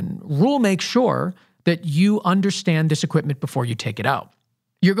 And Rule makes sure that you understand this equipment before you take it out.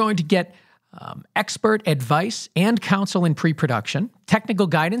 You're going to get expert advice and counsel in pre-production, technical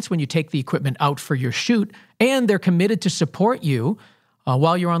guidance when you take the equipment out for your shoot, and they're committed to support you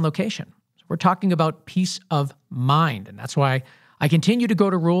while you're on location. So we're talking about peace of mind, and that's why I continue to go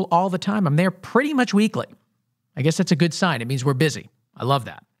to Rule all the time. I'm there pretty much weekly. I guess that's a good sign. It means we're busy. I love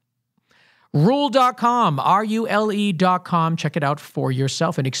that. Rule.com, RULE.com. Check it out for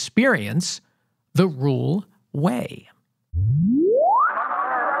yourself and experience the Rule way.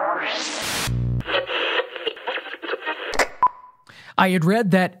 I had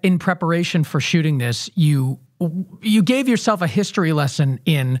read that in preparation for shooting this, you gave yourself a history lesson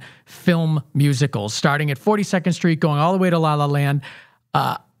in film musicals, starting at 42nd Street, going all the way to La La Land.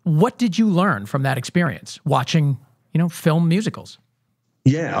 What did you learn from that experience, watching, film musicals?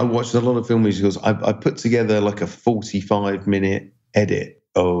 Yeah, I watched a lot of film musicals. I put together like a 45-minute edit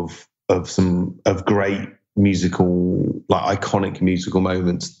of great musical, like iconic musical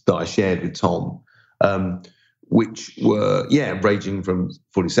moments that I shared with Tom, which were, ranging from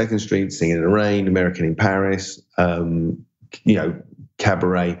 42nd Street, Singing in the Rain, American in Paris,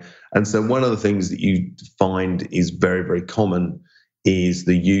 Cabaret. And so one of the things that you find is very, very common is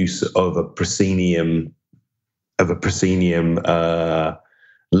the use of a proscenium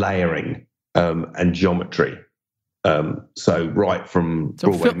layering and geometry. So right from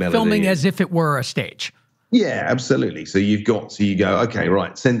Broadway Melody, filming as if it were a stage. Yeah, absolutely. So you go, okay,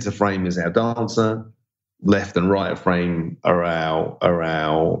 right, center frame is our dancer, left and right of frame are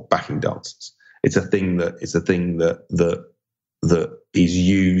our backing dancers. It's a thing that is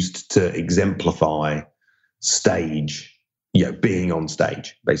used to exemplify stage, being on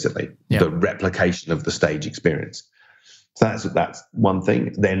stage, basically, the replication of the stage experience. So that's one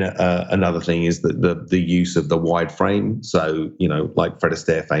thing. Then another thing is that the use of the wide frame. So, like Fred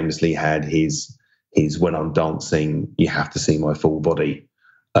Astaire famously had his when I'm dancing, you have to see my full body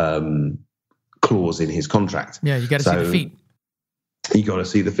clause in his contract. Yeah, you got to see the feet. You got to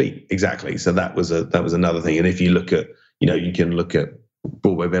see the feet, exactly. So that was another thing. And if you look at, you can look at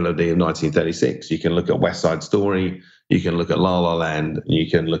Broadway Melody of 1936. You can look at West Side Story. You can look at La La Land. You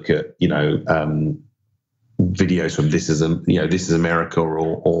can look at videos from This Is America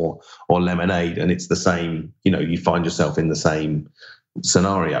or Lemonade, and it's the same. You find yourself in the same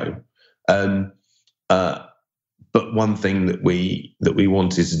scenario. But one thing that we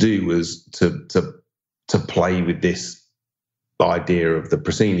wanted to do was to play with this idea of the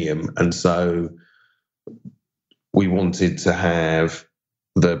proscenium, and so we wanted to have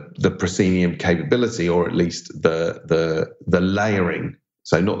the proscenium capability, or at least the layering.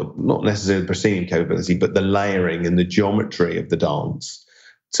 So not necessarily the proscenium capability, but the layering and the geometry of the dance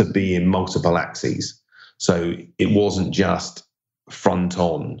to be in multiple axes. So it wasn't just front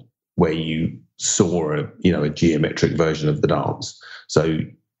on where you saw a geometric version of the dance. So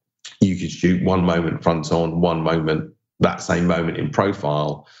you could shoot one moment front on, one moment, that same moment in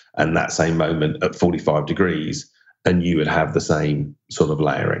profile, and that same moment at 45 degrees, and you would have the same sort of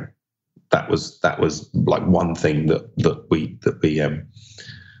layering. That was like one thing that we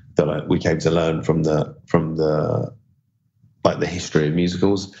came to learn from the history of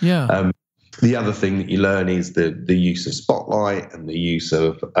musicals. Yeah. The other thing that you learn is the use of spotlight and the use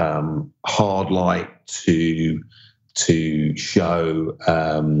of hard light to show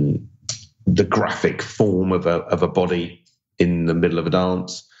the graphic form of a body in the middle of a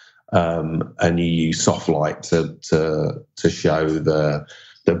dance, and you use soft light to show the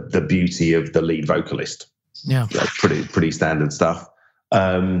beauty of the lead vocalist. Yeah, pretty standard stuff.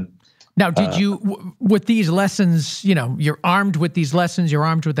 Now, did you, with these lessons, you know, you're armed with these lessons, you're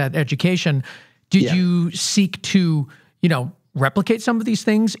armed with that education. Did you seek to, you know, replicate some of these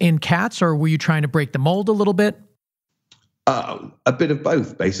things in cats, or were you trying to break the mold a little bit? A bit of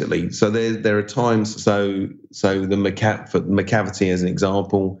both, basically. So there are times. So the macavity, as an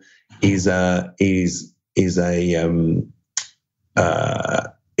example, is a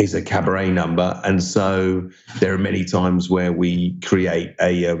cabaret number, and so there are many times where we create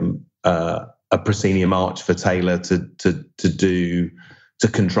a proscenium arch for Taylor to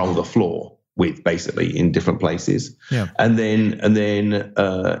control the floor with, basically, in different places. Yeah. And then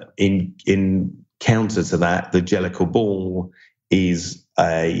in counter to that, the Jellicle Ball is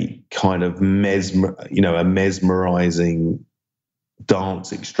a kind of mesmerizing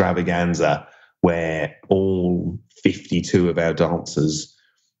dance extravaganza where all 52 of our dancers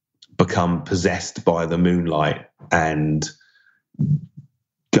become possessed by the moonlight and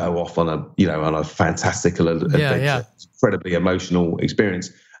go off on a fantastical adventure, incredibly emotional experience.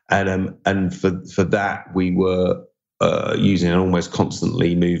 And for that we were using an almost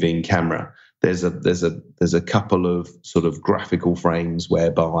constantly moving camera. There's a couple of sort of graphical frames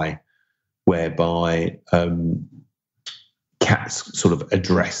whereby cats sort of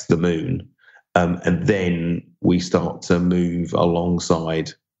address the moon, and then we start to move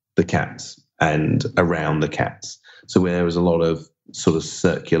alongside the cats and around the cats. So there was a lot of sort of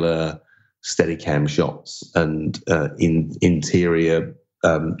circular Steadicam shots and interior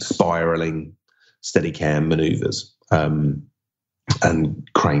spiraling Steadicam maneuvers. And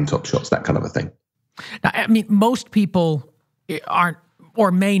crane top shots, that kind of a thing. Now, I mean, most people aren't,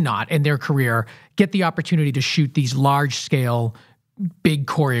 or may not, in their career get the opportunity to shoot these large-scale, big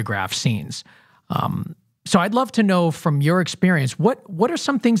choreographed scenes. So I'd love to know, from your experience, what are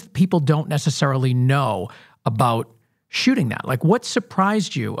some things that people don't necessarily know about shooting that? Like, what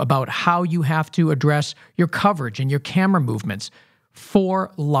surprised you about how you have to address your coverage and your camera movements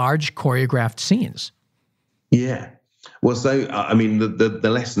for large choreographed scenes? Yeah. Well, so I mean, the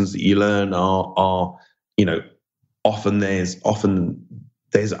lessons that you learn are often there's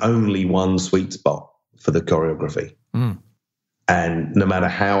only one sweet spot for the choreography, and no matter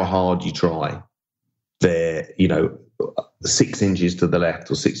how hard you try, there 6 inches to the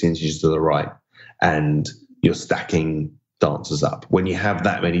left or 6 inches to the right, and you're stacking dancers up. When you have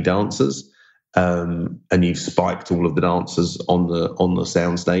that many dancers, and you've spiked all of the dancers on the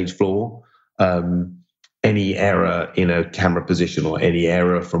soundstage floor. Any error in a camera position or any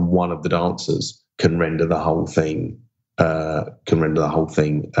error from one of the dancers can render the whole thing not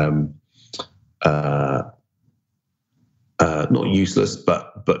useless,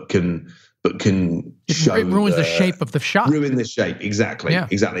 but can show it ruins the shape of the shot. Ruin the shape, exactly. Yeah.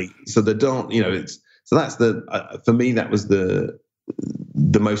 Exactly. So the dance, that's for me, that was the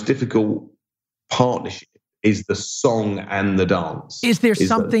most difficult partnership. Is the song and the dance. Is there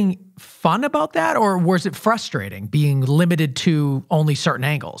something fun about that, or was it frustrating being limited to only certain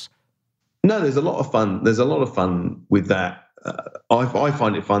angles? No, there's a lot of fun. There's a lot of fun with that. I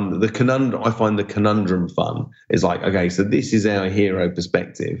find it fun. I find the conundrum fun. Is like, okay, so this is our hero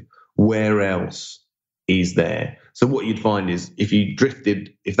perspective. Where else is there? So what you'd find is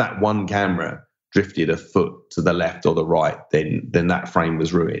if that one camera drifted a foot to the left or the right, then that frame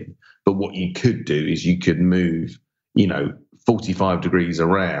was ruined. But what you could do is you could move, 45 degrees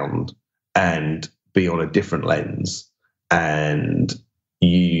around and be on a different lens, and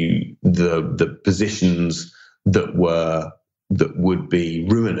the positions that would be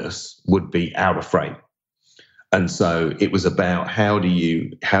ruinous would be out of frame. And so it was about how do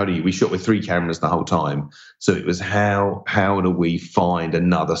we shot with 3 cameras the whole time. So it was how do we find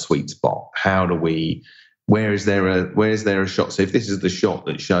another sweet spot? Where is there a shot? So if this is the shot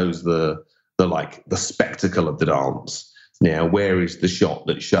that shows the spectacle of the dance, now where is the shot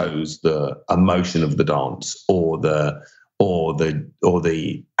that shows the emotion of the dance or the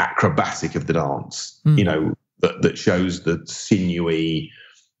acrobatic of the dance? That shows the sinewy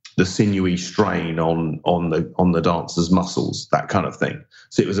strain on the dancer's muscles, that kind of thing.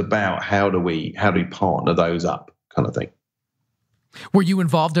 So it was about how do we partner those up, kind of thing. Were you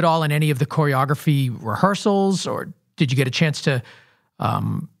involved at all in any of the choreography rehearsals, or did you get a chance to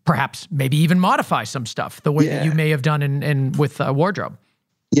perhaps maybe even modify some stuff the way that you may have done in with wardrobe?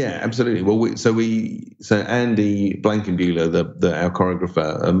 Yeah, absolutely. Well, so Andy Blankenbuehler, our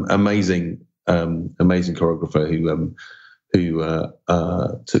choreographer, amazing choreographer who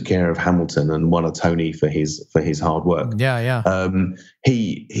took care of Hamilton and won a Tony for his hard work. Yeah.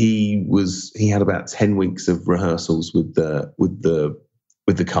 He had about 10 weeks of rehearsals with the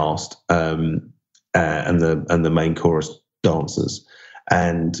cast and the main chorus dancers,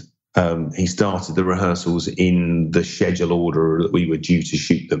 and he started the rehearsals in the schedule order that we were due to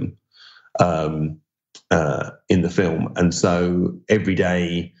shoot them in the film. And so every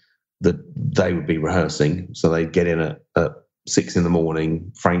day that they would be rehearsing, so they'd get in at 6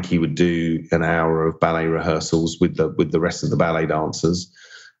 a.m. Frankie would do an hour of ballet rehearsals with the rest of the ballet dancers,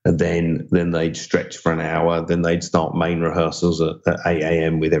 and then they'd stretch for an hour. Then they'd start main rehearsals at 8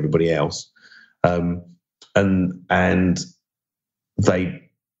 a.m. with everybody else, and they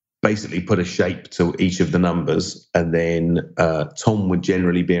basically put a shape to each of the numbers, and then Tom would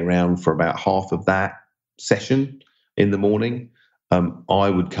generally be around for about half of that session in the morning. I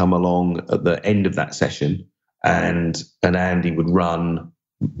would come along at the end of that session, and Andy would run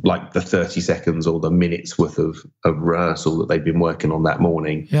like the 30 seconds or the minutes worth of rehearsal that they'd been working on that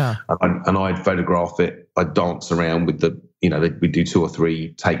morning. Yeah. And I'd photograph it. I'd dance around with we'd do 2 or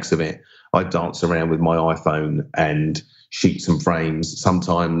 3 takes of it. I'd dance around with my iPhone and shoot some frames,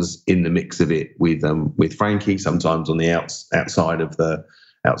 sometimes in the mix of it with Frankie, sometimes on the outside of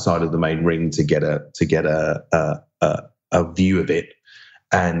the main ring to get a view of it.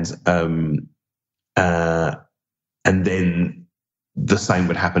 And then the same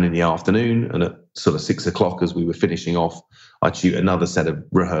would happen in the afternoon, and at sort of 6 o'clock, as we were finishing off, I'd shoot another set of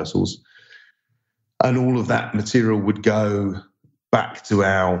rehearsals, and all of that material would go back to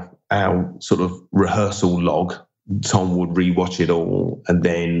our sort of rehearsal log. Tom would rewatch it all, and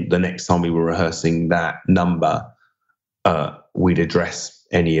then the next time we were rehearsing that number, we'd address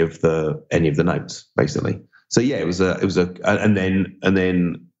any of the notes, basically. So yeah, it was and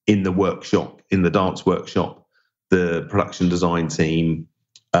then in the workshop, in the dance workshop, the production design team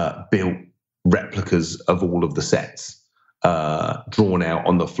built replicas of all of the sets, drawn out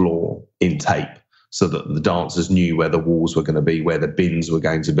on the floor in tape, so that the dancers knew where the walls were going to be, where the bins were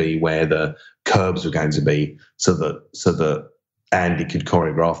going to be, where the curbs were going to be, so that Andy could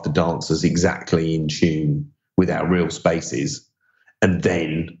choreograph the dancers exactly in tune with our real spaces. And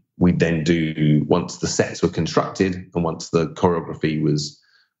then we'd then do, once the sets were constructed and once the choreography was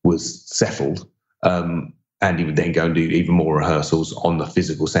settled, Andy would then go and do even more rehearsals on the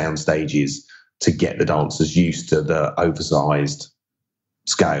physical sound stages to get the dancers used to the oversized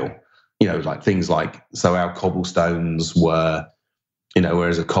scale. Like things like, so our cobblestones were,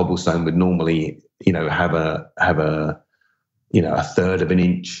 whereas a cobblestone would normally, have a third of an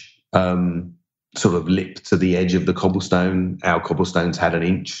inch sort of lip to the edge of the cobblestone. Our cobblestones had an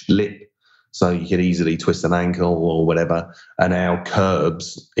inch lip, so you could easily twist an ankle or whatever. And our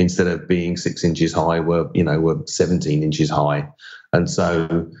curbs, instead of being 6 inches high, were 17 inches high. And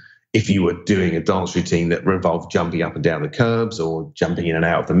so if you were doing a dance routine that involved jumping up and down the curbs or jumping in and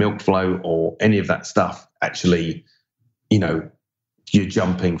out of the milk flow or any of that stuff, actually, you're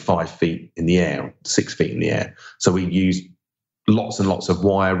jumping 5 feet in the air, 6 feet in the air. So we used lots and lots of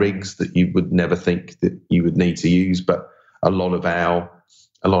wire rigs that you would never think that you would need to use, but a lot of our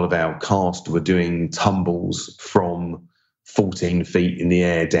cast were doing tumbles from 14 feet in the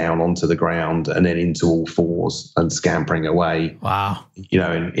air down onto the ground and then into all fours and scampering away. Wow.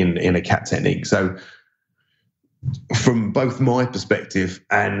 In a cat technique. So from both my perspective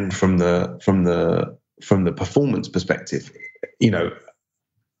and from the performance perspective, I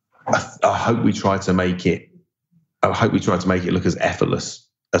hope we try to make it look as effortless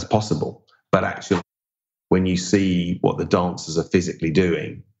as possible. But actually, when you see what the dancers are physically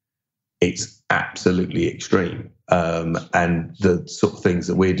doing, it's absolutely extreme. And the sort of things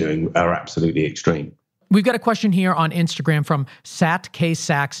that we're doing are absolutely extreme. We've got a question here on Instagram from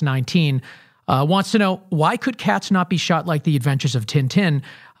SatKSax19. Wants to know, why could cats not be shot like The Adventures of Tintin,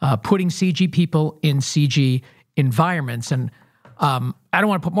 putting CG people in CG environments? And I don't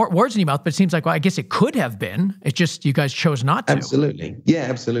want to put more words in your mouth, but it seems like, well, I guess it could have been. It's just you guys chose not to. Absolutely. Yeah,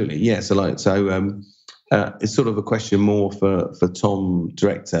 absolutely. Yeah. So it's sort of a question more for Tom,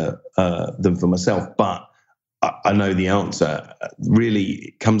 director, than for myself, but I know the answer. Really,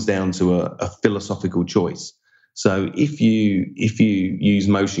 it comes down to a philosophical choice. So if you use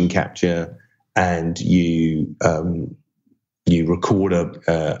motion capture and you record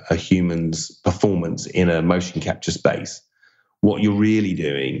a human's performance in a motion capture space, what you're really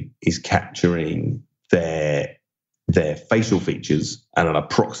doing is capturing their facial features and an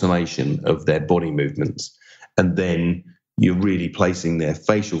approximation of their body movements. And then you're really placing their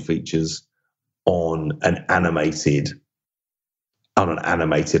facial features on an animated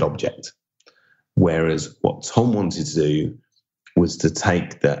object. Whereas what Tom wanted to do was to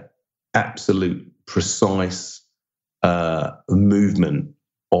take the absolute precise movement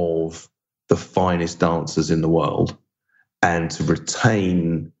of the finest dancers in the world and to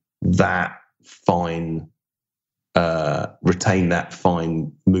retain that fine retain that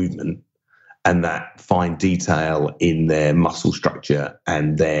fine movement and that fine detail in their muscle structure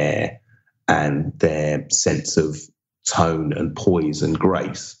and their sense of tone and poise and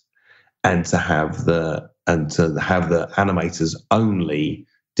grace, and to have the animators only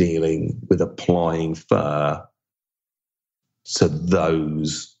dealing with applying fur to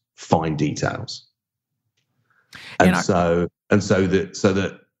those fine details, and so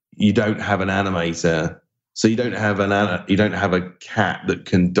that you don't have an animator, so you don't have a cat that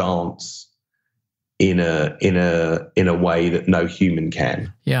can dance in a way that no human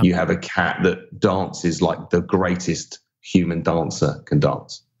can. Yeah. You have a cat that dances like the greatest human dancer can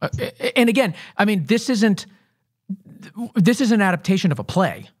dance. And again, I mean, this is an adaptation of a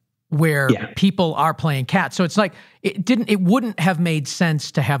play where people are playing cats. So it's like it wouldn't have made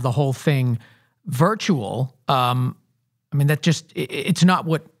sense to have the whole thing virtual. I mean, that just it's not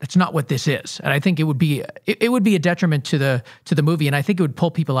what this is. And I think it would be a detriment to the movie, and I think it would pull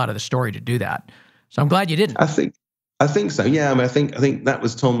people out of the story to do that. So I'm glad you didn't. I think so. Yeah, I mean, I think that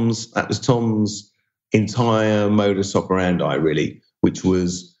was Tom's entire modus operandi, really, which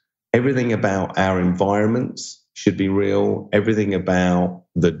was everything about our environments should be real, everything about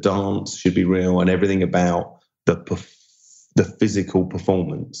the dance should be real, and everything about the physical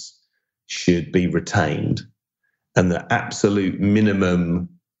performance should be retained, and the absolute minimum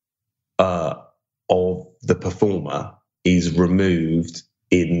of the performer is removed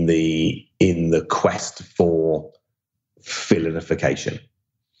in the quest for filinification.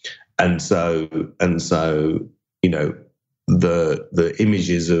 And so you know, the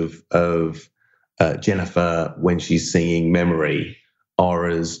images of Jennifer when she's singing Memory are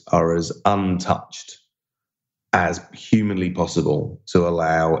as untouched as humanly possible, to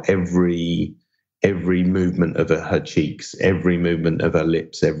allow every movement of her cheeks, every movement of her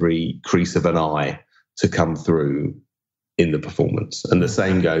lips, every crease of an eye to come through in the performance. And the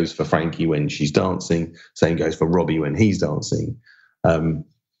same goes for Frankie when she's dancing, same goes for Robbie when he's dancing.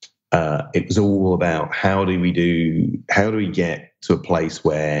 It was all about how do we get to a place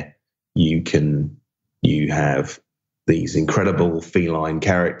where you have these incredible feline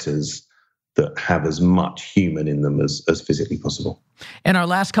characters that have as much human in them as physically possible. In our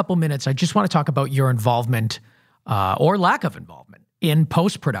last couple minutes, I just want to talk about your involvement or lack of involvement in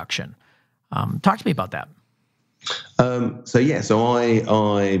post-production. Talk to me about that. So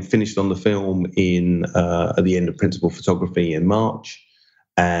I finished on the film at the end of principal photography in March,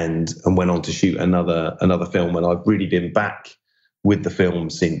 and went on to shoot another film. And I've really been back with the film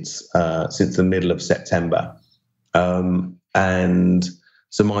since the middle of September. And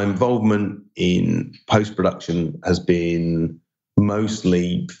so my involvement in post-production has been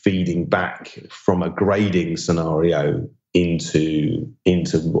mostly feeding back from a grading scenario into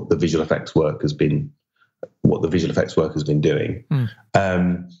what the visual effects work has been doing.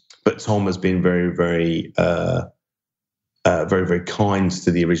 But Tom has been very, very, very, very kind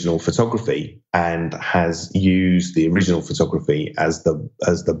to the original photography, and has used the original photography as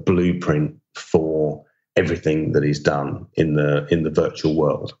the blueprint for everything that is done in the virtual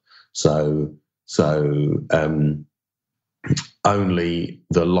world. So only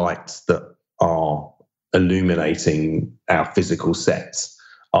the lights that are illuminating our physical sets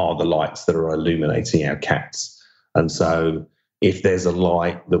are the lights that are illuminating our cats. And so if there's a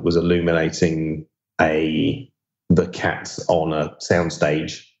light that was illuminating the cats on a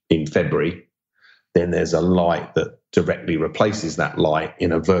soundstage in February, then there's a light that directly replaces that light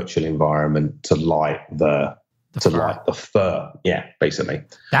in a virtual environment to light the fur. Yeah, basically.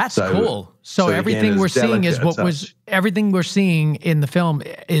 That's cool. So everything we're seeing is everything we're seeing in the film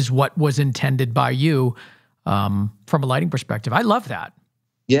is what was intended by you from a lighting perspective. I love that.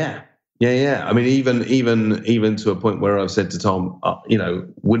 Yeah. I mean, even to a point where I've said to Tom,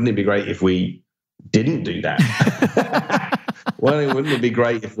 wouldn't it be great if we didn't do that? Well, wouldn't it be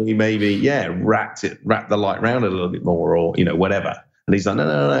great if we maybe, wrap the light around a little bit more, or, whatever. And he's like,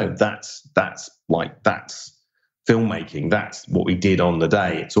 no, that's filmmaking. That's what we did on the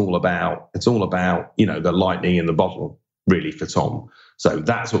day. It's all about, the lightning in the bottle, really, for Tom. So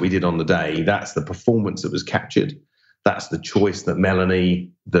that's what we did on the day. That's the performance that was captured. That's the choice that Melanie,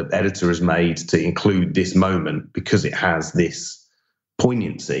 the editor, has made to include this moment because it has this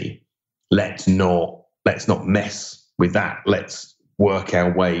poignancy. Let's not mess with that. Let's work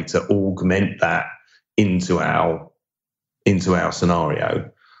our way to augment that into our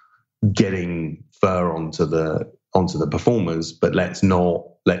scenario, getting fur onto the performers, but let's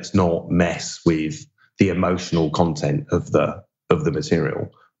not mess with the emotional content of the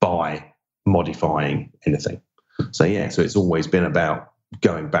material by modifying anything. So it's always been about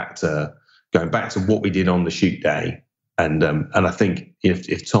going back to going back to what we did on the shoot day, and I think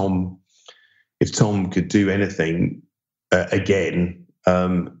if Tom could do anything again,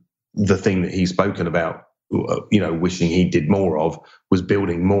 the thing that he's spoken about, wishing he did more of, was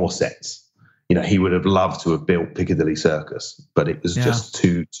building more sets. He would have loved to have built Piccadilly Circus, but it was just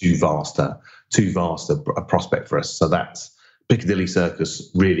too vast a prospect for us. So that's Piccadilly Circus.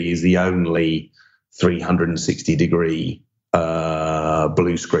 Really, is the only 360-degree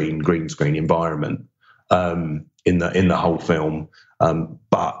blue screen, green screen environment in the whole film.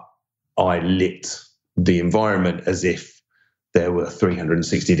 But I lit the environment as if there were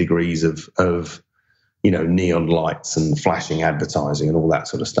 360 degrees of neon lights and flashing advertising and all that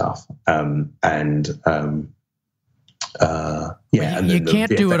sort of stuff. You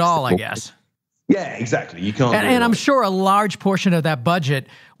can't do it all, I guess. Yeah, exactly. You can't. And I'm sure a large portion of that budget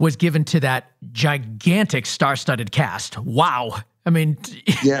was given to that gigantic star-studded cast. Wow. I mean,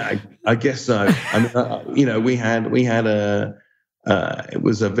 yeah, I guess so. I mean, we had it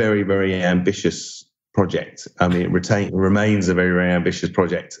was a very, very ambitious project. I mean, it remains a very, very ambitious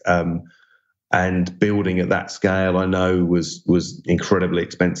project. And building at that scale, I know, was incredibly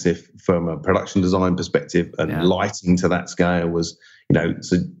expensive from a production design perspective, and lighting to that scale was,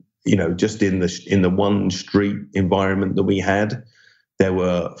 just in the one street environment that we had, there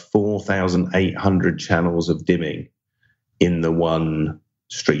were 4,800 channels of dimming in the one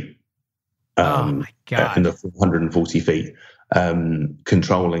street. Oh my God! In the 440 feet,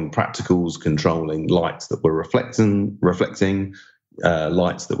 controlling practicals, controlling lights that were reflecting.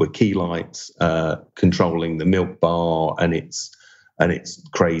 Lights that were key lights, controlling the milk bar and its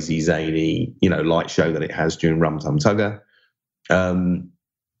crazy zany, light show that it has during Rum Tum Tugger.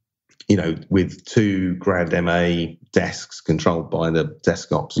 With 2 Grand MA desks controlled by the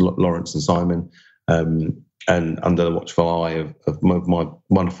desk ops, Lawrence and Simon, and under the watchful eye of my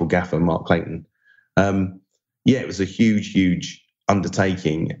wonderful gaffer, Mark Clayton. It was a huge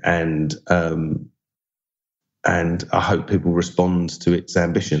undertaking, and I hope people respond to its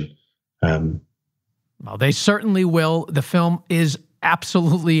ambition. Well, they certainly will. The film is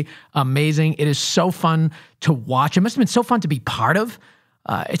absolutely amazing. It is so fun to watch. It must have been so fun to be part of.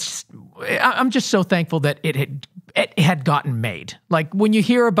 I'm just so thankful that it had gotten made. Like, when you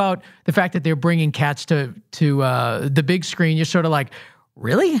hear about the fact that they're bringing Cats to the big screen, you're sort of like,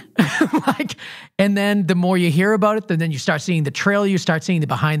 really? And then the more you hear about it, then you start seeing the trailer, you start seeing the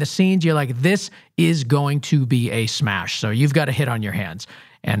behind the scenes. You're like, this is going to be a smash. So you've got a hit on your hands,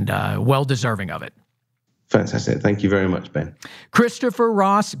 and well deserving of it. Fantastic. Thank you very much, Ben. Christopher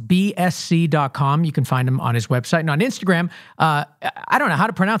Ross, BSC.com. You can find him on his website. And on Instagram, I don't know how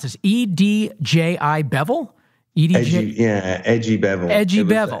to pronounce this. EDJI Bevel? Edgy Bevel. Edgy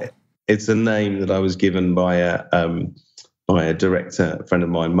Bevel. It's a name that I was given by a director, a friend of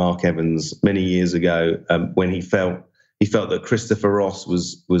mine, Mark Evans, many years ago, when he felt that Christopher Ross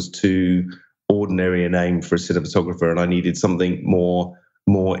was too ordinary a name for a cinematographer, and I needed something more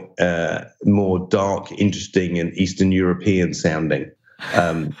dark, interesting, and Eastern European sounding.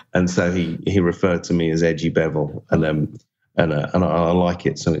 And so he referred to me as Edgy Bevel, and I like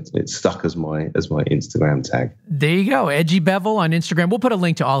it, so it's stuck as my Instagram tag. There you go, Edgy Bevel on Instagram. We'll put a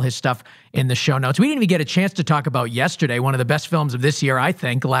link to all his stuff in the show notes. We didn't even get a chance to talk about Yesterday, one of the best films of this year, I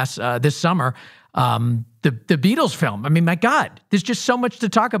think, this summer. The Beatles film. I mean, my God, there's just so much to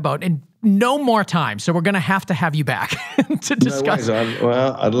talk about, and no more time. So we're going to have you back to discuss. No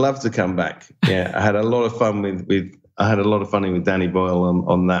worries. I'd love to come back. Yeah, I had a lot of fun with Danny Boyle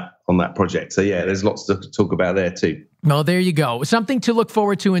on that project. So yeah, there's lots to talk about there too. Well, there you go. Something to look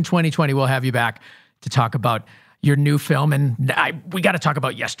forward to in 2020. We'll have you back to talk about your new film, and we got to talk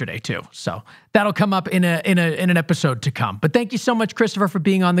about Yesterday too. So that'll come up in an episode to come. But thank you so much, Christopher, for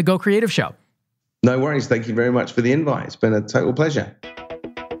being on the Go Creative Show. No worries. Thank you very much for the invite. It's been a total pleasure.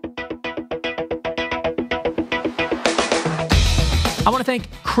 I want to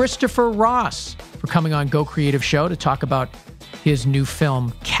thank Christopher Ross for coming on Go Creative Show to talk about his new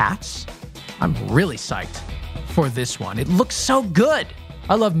film, Cats. I'm really psyched for this one. It looks so good.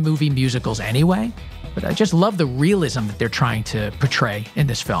 I love movie musicals anyway, but I just love the realism that they're trying to portray in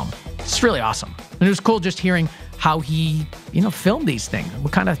this film. It's really awesome. And it was cool just hearing how he, filmed these things,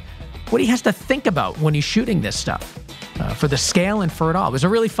 what he has to think about when he's shooting this stuff for the scale and for it all. It was a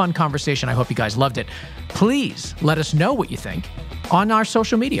really fun conversation. I hope you guys loved it. Please let us know what you think on our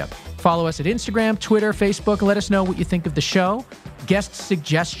social media. Follow us at Instagram, Twitter, Facebook. Let us know what you think of the show, guest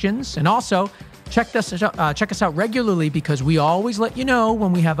suggestions, and also check us out regularly, because we always let you know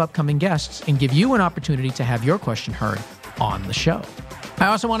when we have upcoming guests and give you an opportunity to have your question heard on the show. I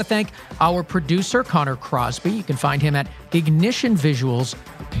also want to thank our producer, Connor Crosby. You can find him at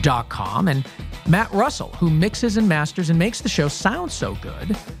ignitionvisuals.com. GCS200.com, and Matt Russell, who mixes and masters and makes the show sound so good.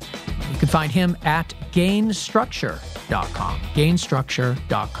 You can find him at gainstructure.com.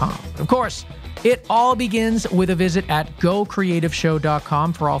 Gainstructure.com. Of course, it all begins with a visit at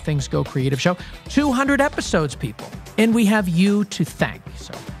gocreativeshow.com for all things Go Creative Show. 200 episodes, people. And we have you to thank.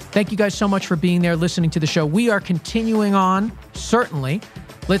 So thank you guys so much for being there, listening to the show. We are continuing on, certainly.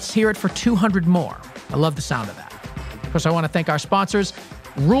 Let's hear it for 200 more. I love the sound of that. Of course, I want to thank our sponsors,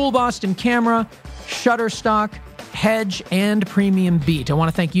 Rule Boston Camera, Shutterstock, Hedge, and Premium Beat. I want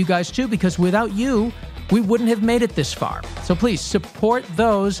to thank you guys too, because without you, we wouldn't have made it this far. So please support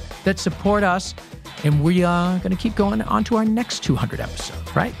those that support us, and we are going to keep going on to our next 200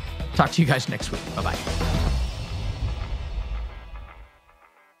 episodes, right? Talk to you guys next week. Bye-bye.